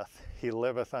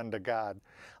liveth unto God.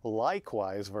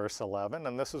 Likewise, verse 11,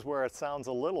 and this is where it sounds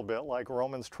a little bit like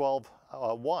Romans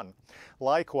 12:1.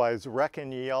 Likewise,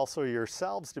 reckon ye also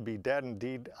yourselves to be dead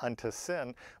indeed unto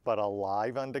sin, but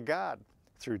alive unto God,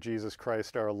 through Jesus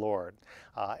Christ our Lord.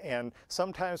 And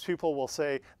sometimes people will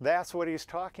say that's what he's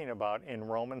talking about in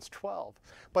Romans 12.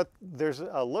 But there's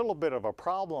a little bit of a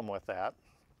problem with that.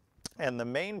 And the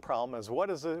main problem is, what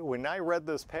is it? When I read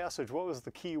this passage, what was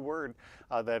the key word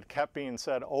that kept being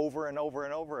said over and over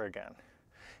and over again?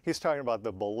 He's talking about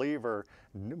the believer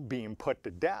being put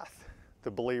to death. The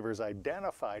believer is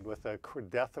identified with the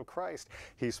death of Christ.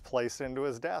 He's placed into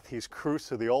his death. He's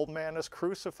crucified. The old man is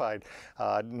crucified.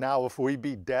 Now, if we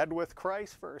be dead with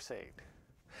Christ, verse 8.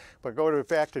 But go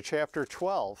back to chapter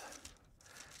 12.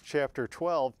 Chapter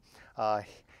 12,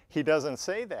 he doesn't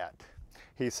say that.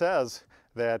 He says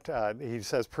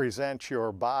that present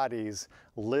your bodies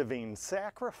living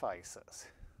sacrifices.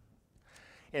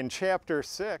 In chapter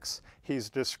 6, he's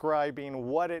describing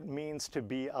what it means to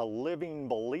be a living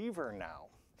believer now.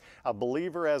 A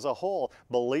believer as a whole.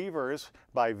 Believers,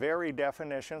 by very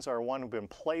definitions, are one who've been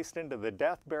placed into the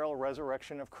death, burial,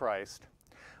 resurrection of Christ,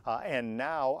 and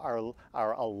now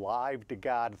are alive to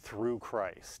God through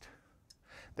Christ.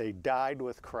 They died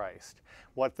with Christ.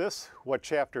 What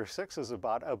chapter 6 is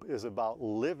about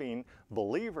living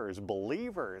believers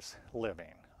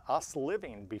living, us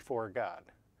living before God.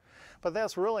 But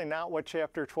that's really not what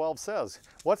chapter 12 says.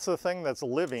 What's the thing that's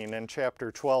living in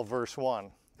chapter 12, verse 1?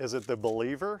 Is it the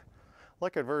believer?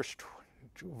 Look at verse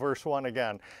 1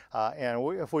 again.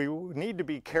 If we need to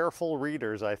be careful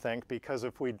readers, I think, because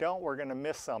if we don't, we're going to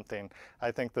miss something, I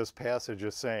think this passage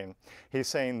is saying. He's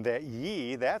saying that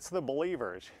ye, that's the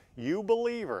believers, you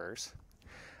believers,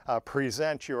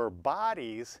 present your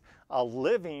bodies a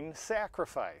living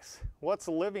sacrifice. What's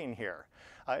living here?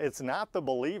 It's not the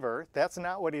believer. That's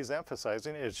not what he's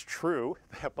emphasizing. It's true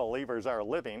that believers are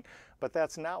living, but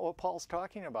that's not what Paul's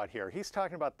talking about here. He's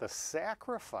talking about the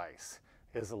sacrifice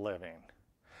is living.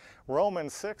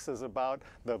 Romans 6 is about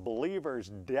the believers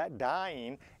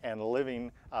dying and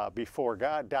living before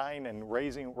God, dying and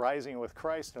rising with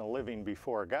Christ and living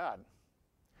before God.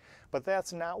 But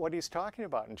that's not what he's talking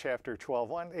about in chapter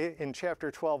 12:1. In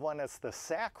chapter 12:1, it's the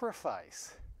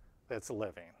sacrifice that's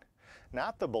living,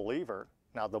 not the believer.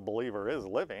 Now, the believer is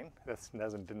living. That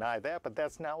doesn't deny that, but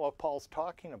that's not what Paul's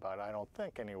talking about, I don't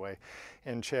think, anyway,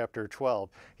 in chapter 12.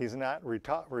 He's not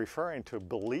referring to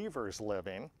believers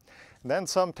living. And then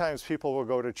sometimes people will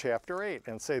go to chapter 8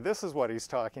 and say, this is what he's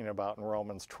talking about in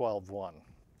Romans 12:1.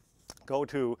 Go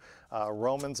to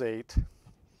Romans 8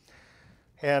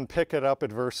 and pick it up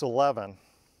at verse 11.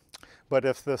 But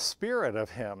if the Spirit of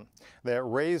him that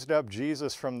raised up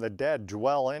Jesus from the dead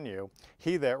dwell in you,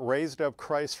 he that raised up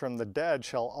Christ from the dead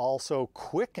shall also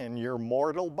quicken your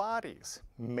mortal bodies,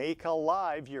 make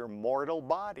alive your mortal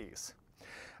bodies,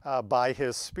 by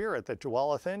his Spirit that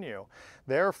dwelleth in you.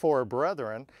 Therefore,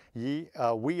 brethren,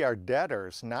 we are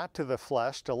debtors, not to the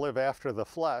flesh, to live after the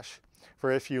flesh.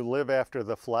 For if you live after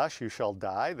the flesh, you shall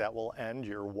die. That will end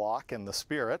your walk in the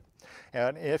Spirit.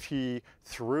 And if ye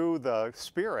through the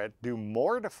Spirit do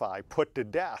mortify, put to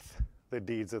death the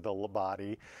deeds of the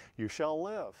body, you shall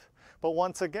live. But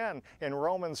once again, in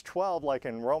Romans 12, like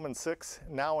in Romans 6,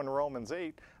 now in Romans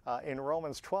 8, in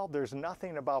Romans 12, there's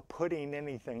nothing about putting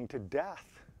anything to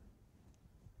death.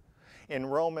 In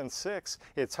Romans 6,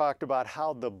 it talked about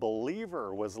how the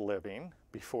believer was living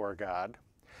before God.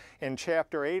 In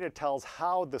chapter 8, it tells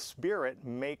how the Spirit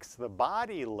makes the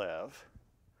body live.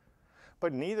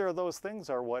 But neither of those things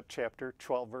are what chapter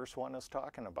 12, verse 1 is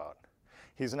talking about.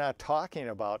 He's not talking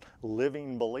about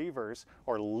living believers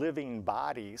or living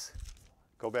bodies.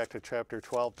 Go back to chapter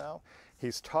 12 now.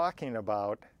 He's talking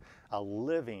about a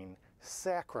living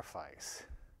sacrifice.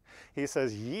 He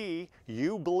says, ye,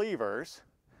 you believers,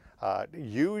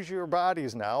 use your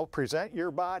bodies now, present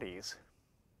your bodies,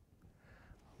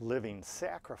 living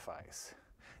sacrifice.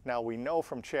 Now we know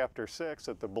from chapter 6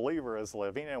 that the believer is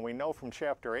living, and we know from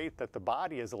chapter 8 that the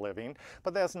body is living,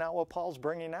 but that's not what Paul's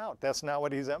bringing out. That's not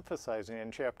what he's emphasizing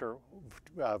in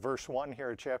verse 1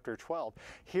 here at chapter 12.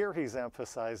 Here he's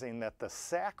emphasizing that the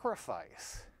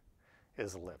sacrifice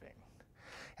is living.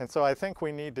 And so I think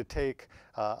we need to take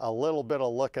a little bit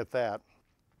of look at that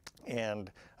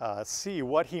and see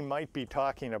what he might be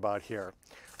talking about here,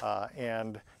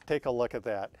 and take a look at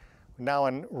that. Now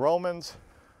in Romans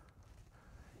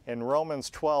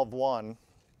 12:1,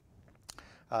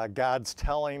 God's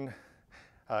telling,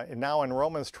 now in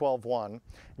Romans 12:1,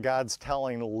 God's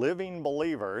telling living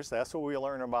believers, that's what we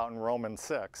learn about in Romans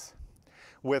 6,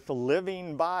 with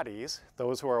living bodies,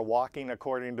 those who are walking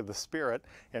according to the Spirit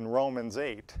in Romans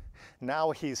 8.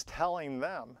 Now he's telling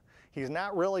them, he's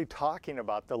not really talking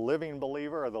about the living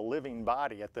believer or the living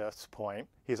body at this point.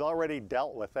 He's already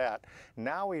dealt with that.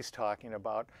 Now he's talking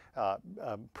about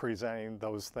presenting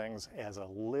those things as a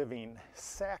living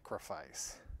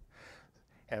sacrifice.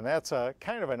 And that's a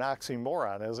kind of an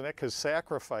oxymoron, isn't it? Because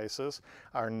sacrifices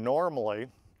are normally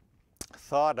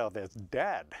thought of as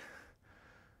dead.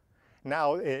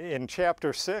 Now, in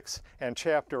chapter 6 and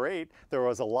chapter 8, there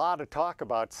was a lot of talk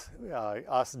about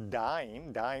us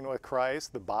dying with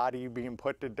Christ, the body being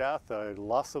put to death, the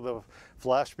lust of the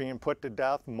flesh being put to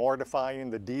death,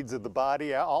 mortifying the deeds of the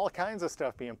body, all kinds of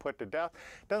stuff being put to death.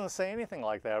 It doesn't say anything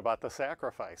like that about the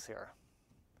sacrifice here.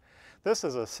 This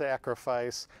is a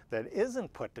sacrifice that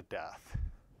isn't put to death.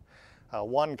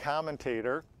 One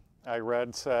commentator I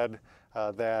read said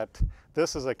that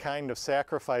this is a kind of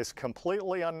sacrifice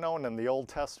completely unknown in the Old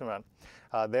Testament.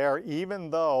 Even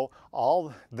though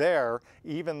all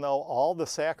the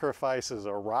sacrifices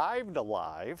arrived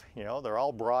alive, you know, they're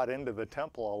all brought into the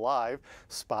temple alive,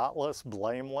 spotless,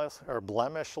 blameless, or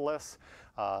blemishless,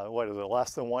 what is it,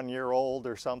 less than 1 year old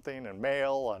or something, and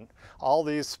male, and all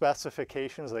these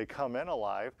specifications, they come in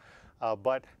alive,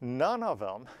 but none of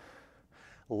them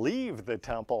leave the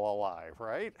temple alive,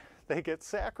 right? They get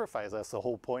sacrificed. That's the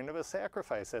whole point of a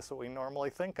sacrifice. That's what we normally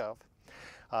think of.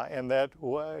 And that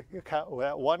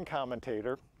one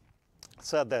commentator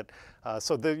said that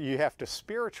you have to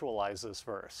spiritualize this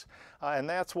verse. And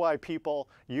that's why people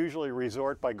usually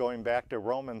resort by going back to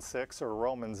Romans 6 or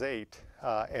Romans 8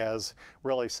 as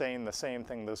really saying the same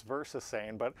thing this verse is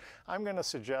saying. But I'm going to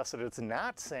suggest that it's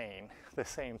not saying the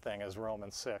same thing as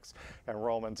Romans 6 and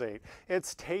Romans 8.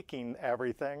 It's taking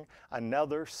everything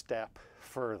another step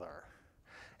further.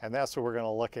 And that's what we're going to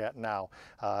look at now.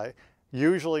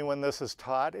 Usually when this is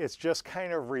taught, it's just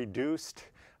kind of reduced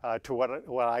to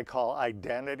what I call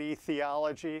identity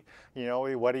theology. You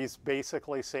know, what he's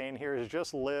basically saying here is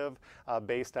just live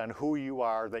based on who you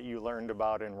are that you learned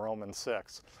about in Romans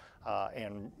 6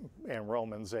 and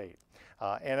Romans 8.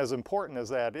 And as important as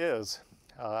that is,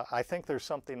 I think there's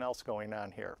something else going on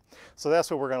here. So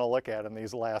that's what we're going to look at in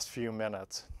these last few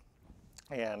minutes.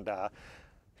 And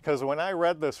because when I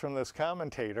read this from this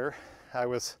commentator, I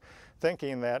was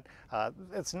thinking that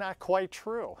it's not quite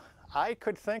true. I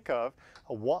could think of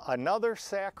another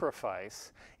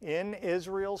sacrifice in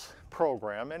Israel's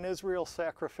program, in Israel's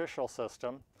sacrificial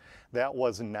system, that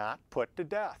was not put to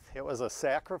death. It was a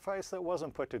sacrifice that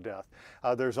wasn't put to death.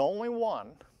 There's only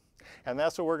one, and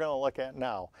that's what we're going to look at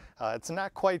now. It's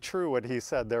not quite true what he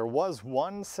said. There was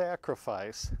one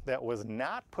sacrifice that was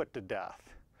not put to death.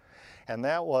 And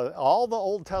that was, all the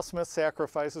Old Testament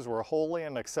sacrifices were holy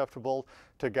and acceptable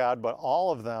to God, but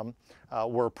all of them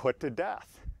were put to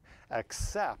death,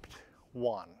 except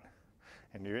one.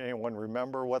 And anyone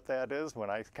remember what that is when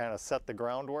I kind of set the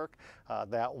groundwork?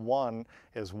 That one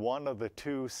is one of the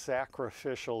two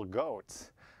sacrificial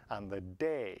goats on the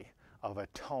Day of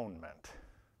Atonement.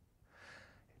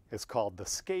 It's called the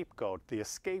scapegoat, the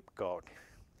escape goat.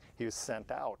 He was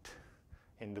sent out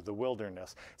into the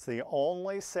wilderness. It's the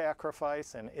only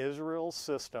sacrifice in Israel's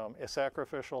system, a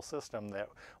sacrificial system, that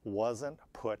wasn't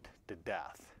put to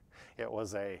death. It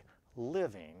was a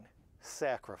living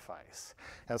sacrifice.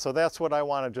 And so that's what I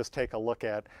want to just take a look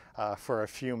at for a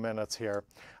few minutes here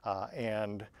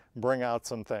and bring out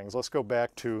some things. Let's go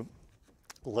back to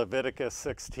Leviticus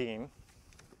 16.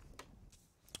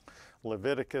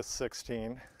 Leviticus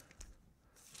 16.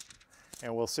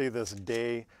 And we'll see this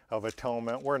Day of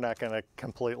Atonement. We're not going to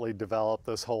completely develop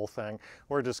this whole thing.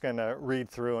 We're just going to read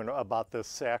through about this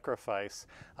sacrifice.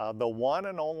 The one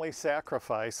and only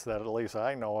sacrifice that at least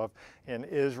I know of in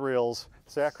Israel's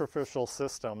sacrificial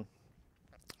system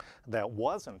that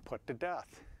wasn't put to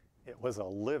death. It was a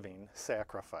living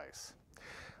sacrifice.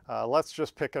 Let's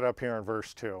just pick it up here in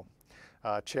verse 2.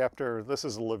 This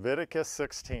is Leviticus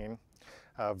 16,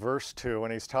 verse 2,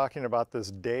 and he's talking about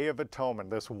this Day of Atonement,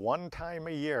 this one time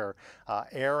a year.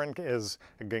 Aaron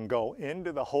can go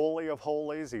into the Holy of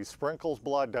Holies, he sprinkles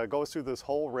blood, goes through this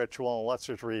whole ritual, and let's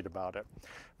just read about it.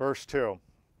 Verse 2.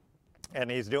 And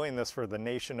he's doing this for the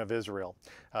nation of Israel,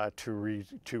 to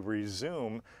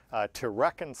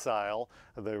reconcile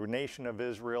the nation of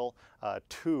Israel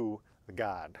to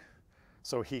God,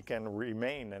 so he can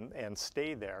remain and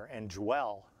stay there and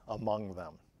dwell among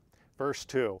them. Verse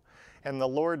 2, and the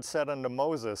Lord said unto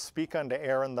Moses, speak unto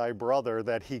Aaron thy brother,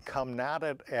 that he come not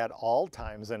at all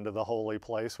times into the holy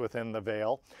place within the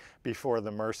veil before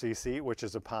the mercy seat, which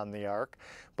is upon the ark,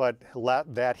 but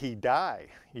that he die.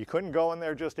 You couldn't go in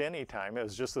there just any time. It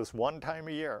was just this one time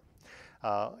a year.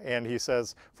 And he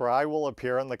says, for I will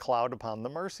appear in the cloud upon the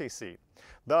mercy seat.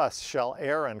 Thus shall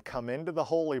Aaron come into the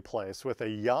holy place with a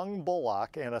young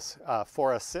bullock and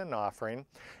for a sin offering,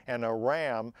 and a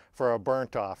ram for a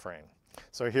burnt offering.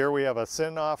 So here we have a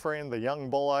sin offering, the young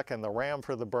bullock, and the ram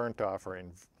for the burnt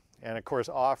offering. And of course,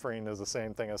 offering is the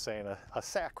same thing as saying a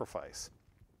sacrifice.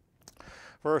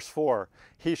 Verse 4,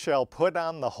 he shall put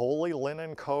on the holy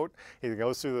linen coat. He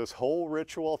goes through this whole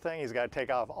ritual thing. He's got to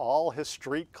take off all his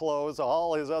street clothes,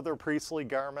 all his other priestly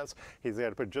garments. He's got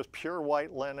to put just pure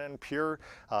white linen,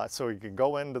 so he can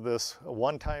go into this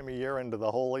one time a year into the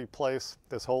holy place,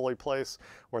 this holy place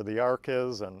where the ark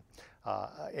is.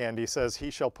 And he says,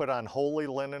 he shall put on holy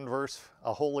linen,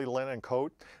 a holy linen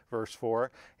coat, verse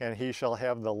 4, and he shall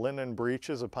have the linen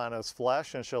breeches upon his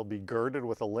flesh, and shall be girded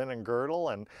with a linen girdle,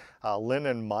 and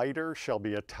linen mitre shall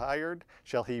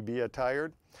he be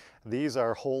attired. These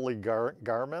are holy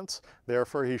garments,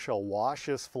 therefore he shall wash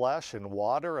his flesh in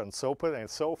water and soap it, and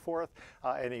so forth.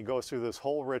 And he goes through this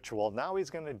whole ritual. Now he's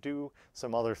going to do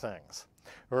some other things.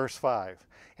 Verse 5,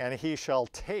 and he shall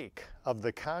take of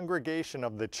the congregation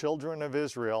of the children of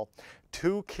Israel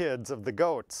 2 kids of the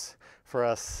goats for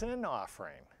a sin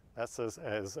offering. That's as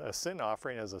a sin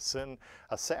offering, as a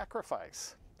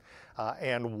sacrifice.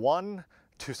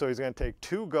 So he's going to take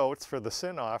 2 goats for the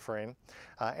sin offering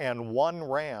and 1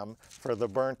 ram for the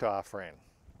burnt offering.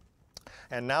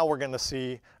 And now we're going to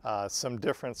see some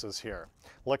differences here.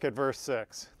 Look at verse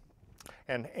 6.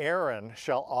 And Aaron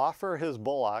shall offer his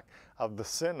bullock of the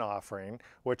sin offering,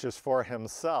 which is for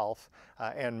himself,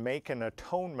 and make an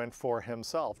atonement for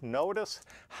himself. Notice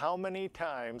how many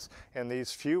times in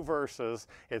these few verses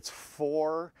it's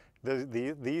for,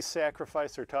 these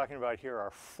sacrifices we're talking about here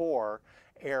are for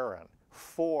Aaron,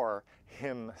 for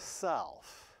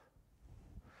himself.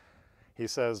 He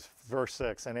says, verse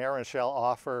 6, and Aaron shall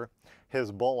offer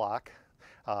his bullock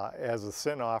as a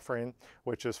sin offering,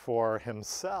 which is for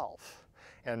himself,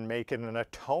 and make it an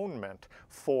atonement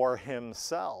for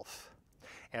himself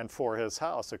and for his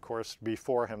house. Of course,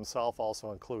 before himself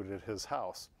also included his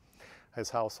house, his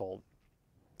household.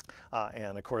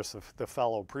 And of course, the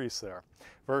fellow priests there.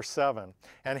 Verse 7,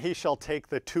 and he shall take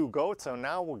the 2 goats, so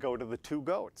now we'll go to the 2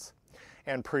 goats,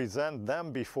 and present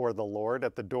them before the Lord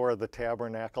at the door of the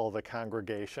tabernacle of the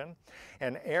congregation.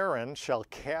 And Aaron shall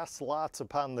cast lots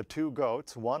upon the 2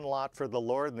 goats, 1 lot for the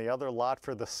Lord and the other lot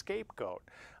for the scapegoat.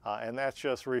 And that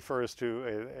just refers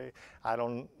to, I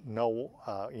don't know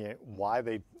why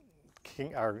I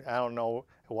don't know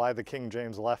why the King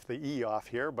James left the E off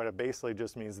here, but it basically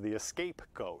just means the escape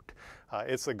goat.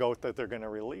 It's the goat that they're going to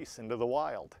release into the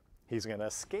wild. He's going to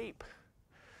escape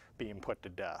being put to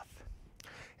death.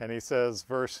 And he says,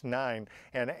 verse 9,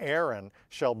 and Aaron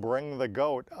shall bring the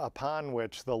goat upon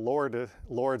which the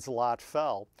Lord's lot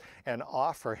fell, and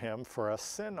offer him for a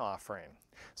sin offering.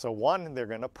 So one they're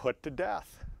going to put to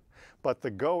death. But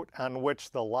the goat on which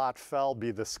the lot fell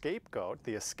be the scapegoat,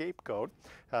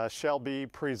 shall be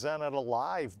presented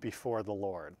alive before the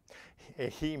Lord.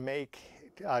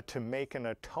 To make an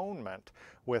atonement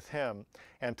with him,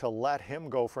 and to let him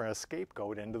go for a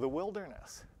scapegoat into the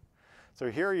wilderness. So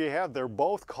here you have, they're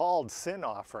both called sin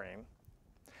offering,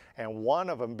 and one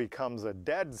of them becomes a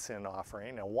dead sin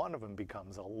offering, and one of them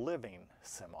becomes a living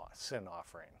sin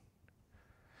offering.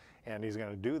 And he's going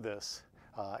to do this,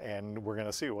 and we're going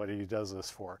to see what he does this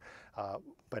for.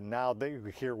 But now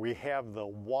here we have the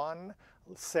one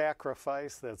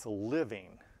sacrifice that's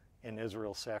living in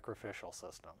Israel's sacrificial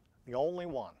system. The only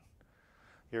one.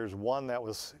 Here's one that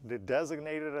was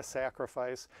designated a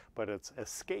sacrifice, but it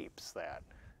escapes that.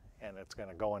 and it's going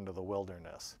to go into the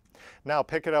wilderness. Now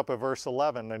pick it up at verse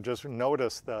 11 and just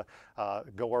notice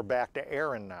we're back to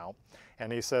Aaron now.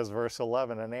 And he says, verse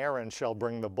 11, and Aaron shall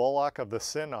bring the bullock of the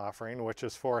sin offering, which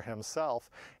is for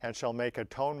himself, and shall make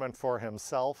atonement for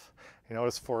himself. You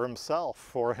notice for himself,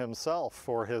 for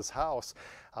his house,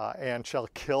 and shall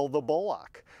kill the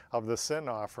bullock of the sin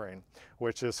offering,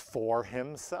 which is for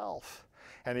himself.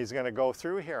 And he's going to go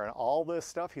through here, and all this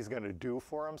stuff he's going to do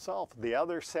for himself. The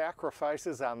other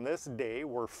sacrifices on this day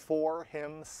were for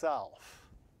himself.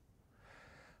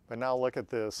 But now look at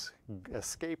this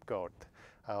scapegoat,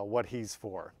 what he's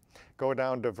for. Go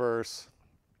down to verse,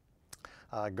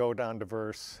 let's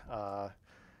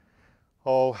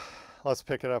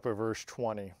pick it up at verse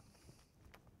 20.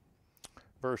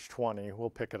 Verse 20, we'll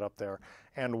pick it up there.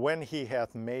 And when he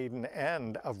hath made an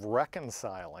end of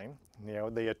reconciling, you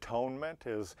know, the atonement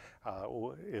is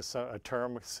a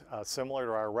term similar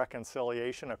to our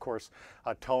reconciliation. Of course,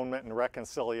 atonement and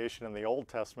reconciliation in the Old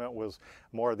Testament was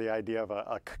more the idea of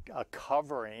a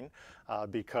covering,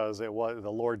 because it was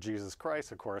the Lord Jesus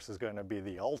Christ, of course, is going to be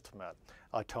the ultimate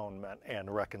atonement and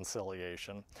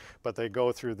reconciliation. But they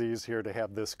go through these here to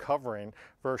have this covering.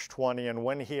 Verse 20, and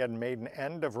when he had made an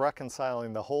end of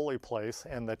reconciling the holy place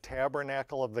and the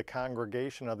tabernacle of the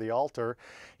congregation of the altar,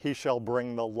 he shall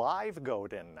bring the live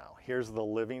goat in now. Here's the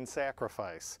living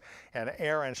sacrifice. And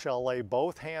Aaron shall lay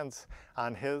both hands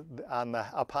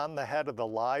upon the head of the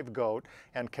live goat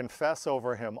and confess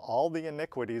over him all the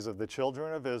iniquities of the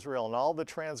children of Israel and all the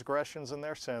transgressions and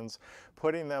their sins,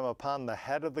 putting them upon the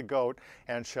head of the goat,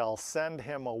 and shall send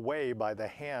him away by the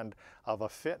hand of a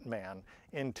fit man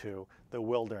into the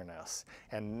wilderness.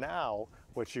 And now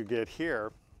what you get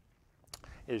here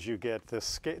is you get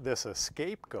this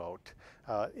scapegoat.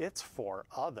 It's for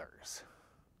others.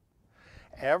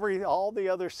 All the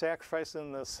other sacrifice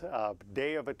in this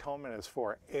Day of Atonement is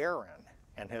for Aaron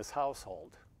and his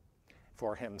household,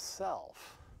 for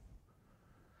himself.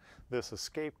 This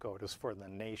scapegoat is for the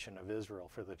nation of Israel,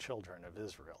 for the children of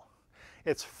Israel.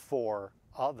 It's for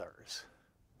others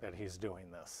that he's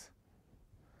doing this.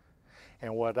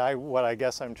 And what I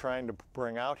guess I'm trying to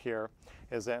bring out here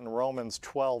is that in Romans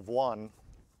 12:1,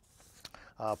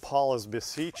 Paul is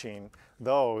beseeching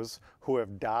those who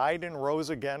have died and rose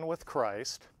again with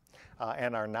Christ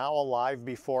and are now alive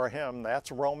before him.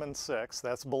 That's Romans 6.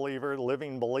 That's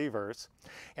living believers.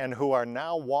 And who are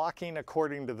now walking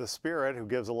according to the Spirit, who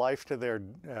gives life to their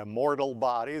mortal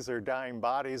bodies, their dying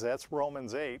bodies. That's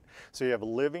Romans 8. So you have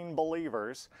living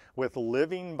believers with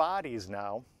living bodies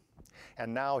now.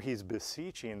 And now he's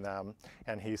beseeching them,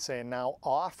 and he's saying, now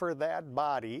offer that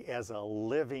body as a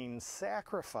living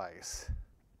sacrifice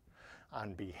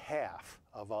on behalf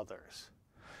of others.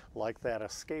 Like that, a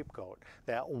scapegoat.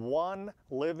 That one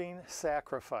living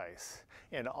sacrifice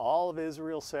in all of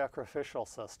Israel's sacrificial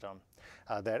system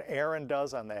that Aaron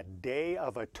does on that Day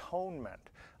of Atonement.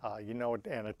 You know,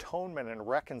 and atonement and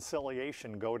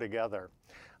reconciliation go together.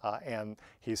 And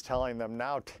he's telling them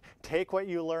now, take what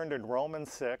you learned in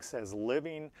Romans 6 as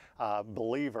living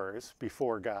believers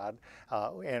before God.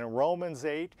 And Romans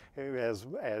 8, as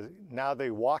now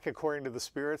they walk according to the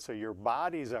Spirit, so your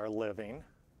bodies are living.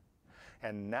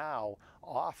 And now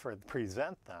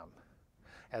present them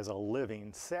as a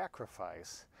living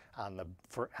sacrifice on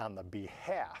the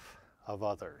behalf of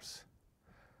others.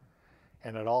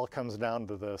 And it all comes down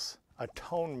to this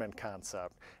atonement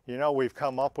concept. You know, we've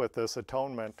come up with this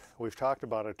atonement. We've talked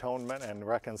about atonement and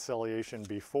reconciliation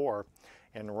before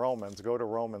in Romans. Go to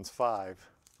Romans 5.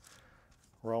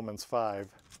 Romans 5.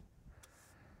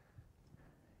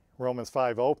 Romans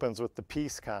 5 opens with the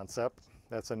peace concept.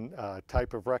 That's a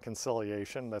type of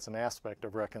reconciliation. That's an aspect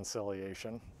of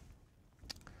reconciliation.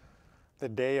 The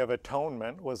Day of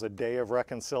Atonement was a day of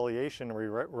reconciliation. We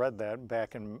read that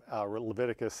back in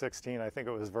Leviticus 16, I think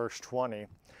it was verse 20,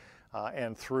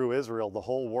 and through Israel, the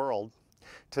whole world.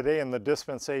 Today in the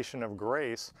dispensation of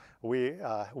grace, we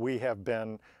have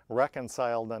been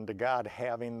reconciled unto God,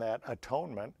 having that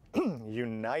atonement,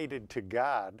 united to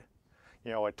God,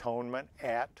 you know, atonement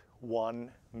at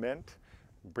one mint,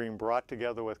 being brought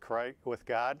together with Christ, with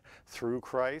God through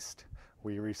Christ.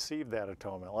 We receive that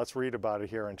atonement. Let's read about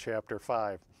it here in chapter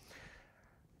 5.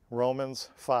 Romans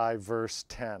 5, verse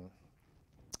 10.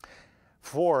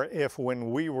 For if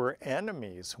when we were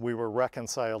enemies, we were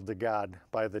reconciled to God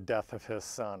by the death of his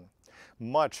Son,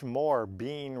 much more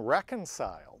being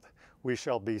reconciled, we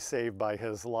shall be saved by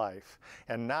his life.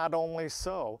 And not only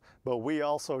so, but we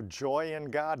also joy in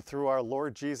God through our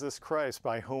Lord Jesus Christ,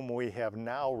 by whom we have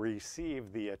now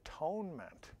received the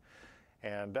atonement.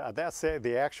 And that's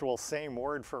the actual same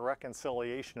word for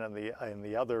reconciliation in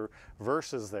the other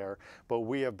verses there. But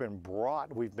we have been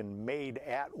brought, we've been made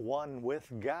at one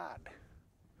with God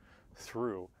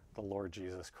through the Lord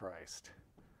Jesus Christ.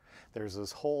 There's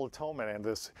this whole atonement, and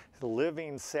this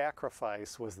living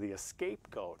sacrifice was the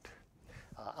scapegoat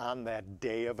on that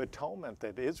Day of Atonement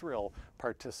that Israel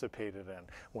participated in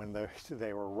when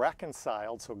they were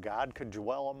reconciled so God could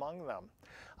dwell among them.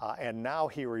 And now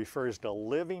he refers to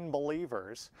living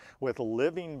believers with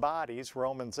living bodies,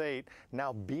 Romans 8,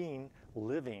 now being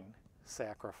living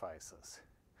sacrifices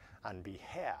on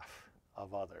behalf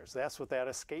of others. That's what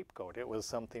that scapegoat. It was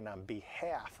something on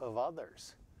behalf of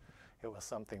others. It was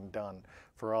something done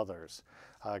for others.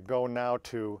 Go now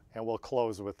to, and we'll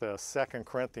close with this, 2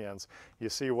 Corinthians. You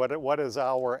see what is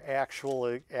our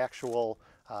actual,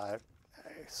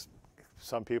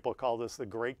 some people call this the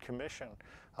Great Commission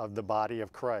of the body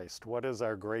of Christ. What is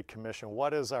our Great Commission?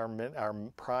 What is our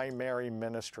primary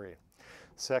ministry?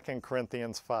 2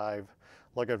 Corinthians 5,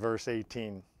 look at verse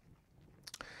 18.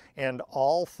 And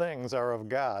all things are of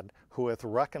God, who hath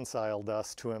reconciled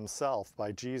us to himself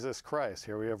by Jesus Christ.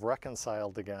 Here we have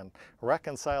reconciled again.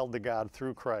 Reconciled to God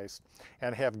through Christ,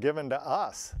 and have given to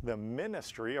us the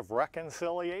ministry of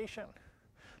reconciliation.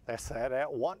 That's that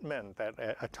at-one-ment,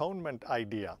 that atonement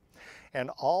idea. And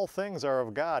all things are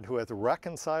of God, who hath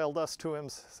reconciled us to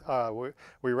himself.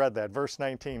 We read that, verse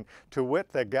 19. To wit,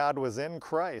 that God was in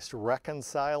Christ,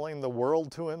 reconciling the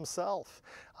world to himself,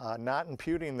 not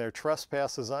imputing their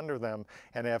trespasses unto them,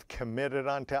 and have committed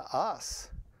unto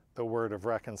us the word of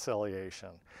reconciliation.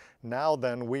 Now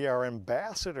then, we are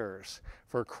ambassadors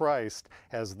for Christ,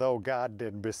 as though God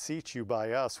did beseech you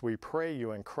by us. We pray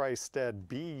you in Christ's stead,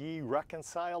 be ye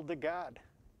reconciled to God.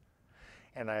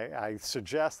 And I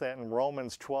suggest that in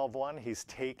Romans 12:1, he's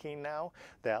taking now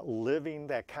that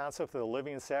concept of the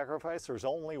living sacrifice. There's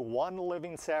only one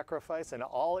living sacrifice in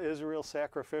all Israel's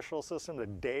sacrificial system, the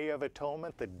Day of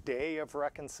Atonement, the Day of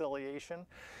Reconciliation.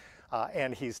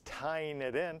 And he's tying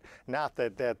it in, not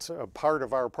that that's a part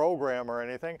of our program or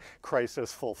anything. Christ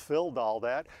has fulfilled all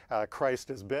that. Christ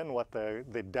has been what the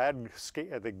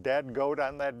dead goat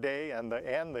on that day and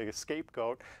the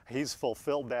scapegoat. He's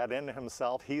fulfilled that in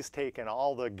himself. He's taken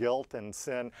all the guilt and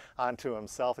sin onto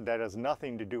himself, and that has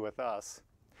nothing to do with us.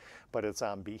 But it's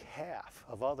on behalf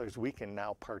of others. We can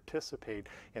now participate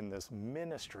in this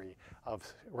ministry of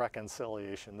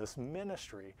reconciliation, this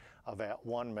ministry of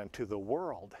at-one-ment to the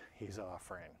world he's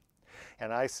offering.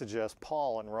 And I suggest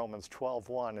Paul in Romans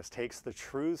 12:1 takes the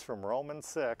truths from Romans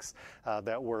 6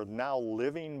 that we're now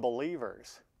living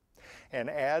believers, and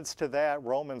adds to that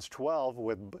Romans 12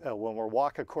 with when we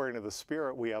walk according to the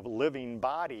Spirit, we have living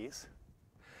bodies.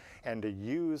 And to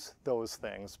use those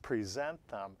things, present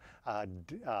them,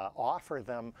 offer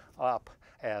them up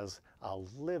as a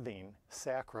living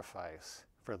sacrifice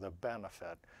for the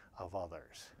benefit of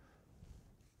others.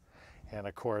 And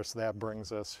of course, that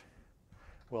brings us,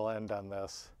 we'll end on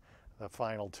this, the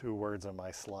final two words on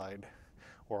my slide.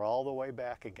 We're all the way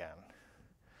back again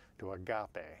to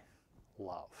agape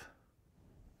love.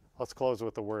 Let's close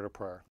with a word of prayer.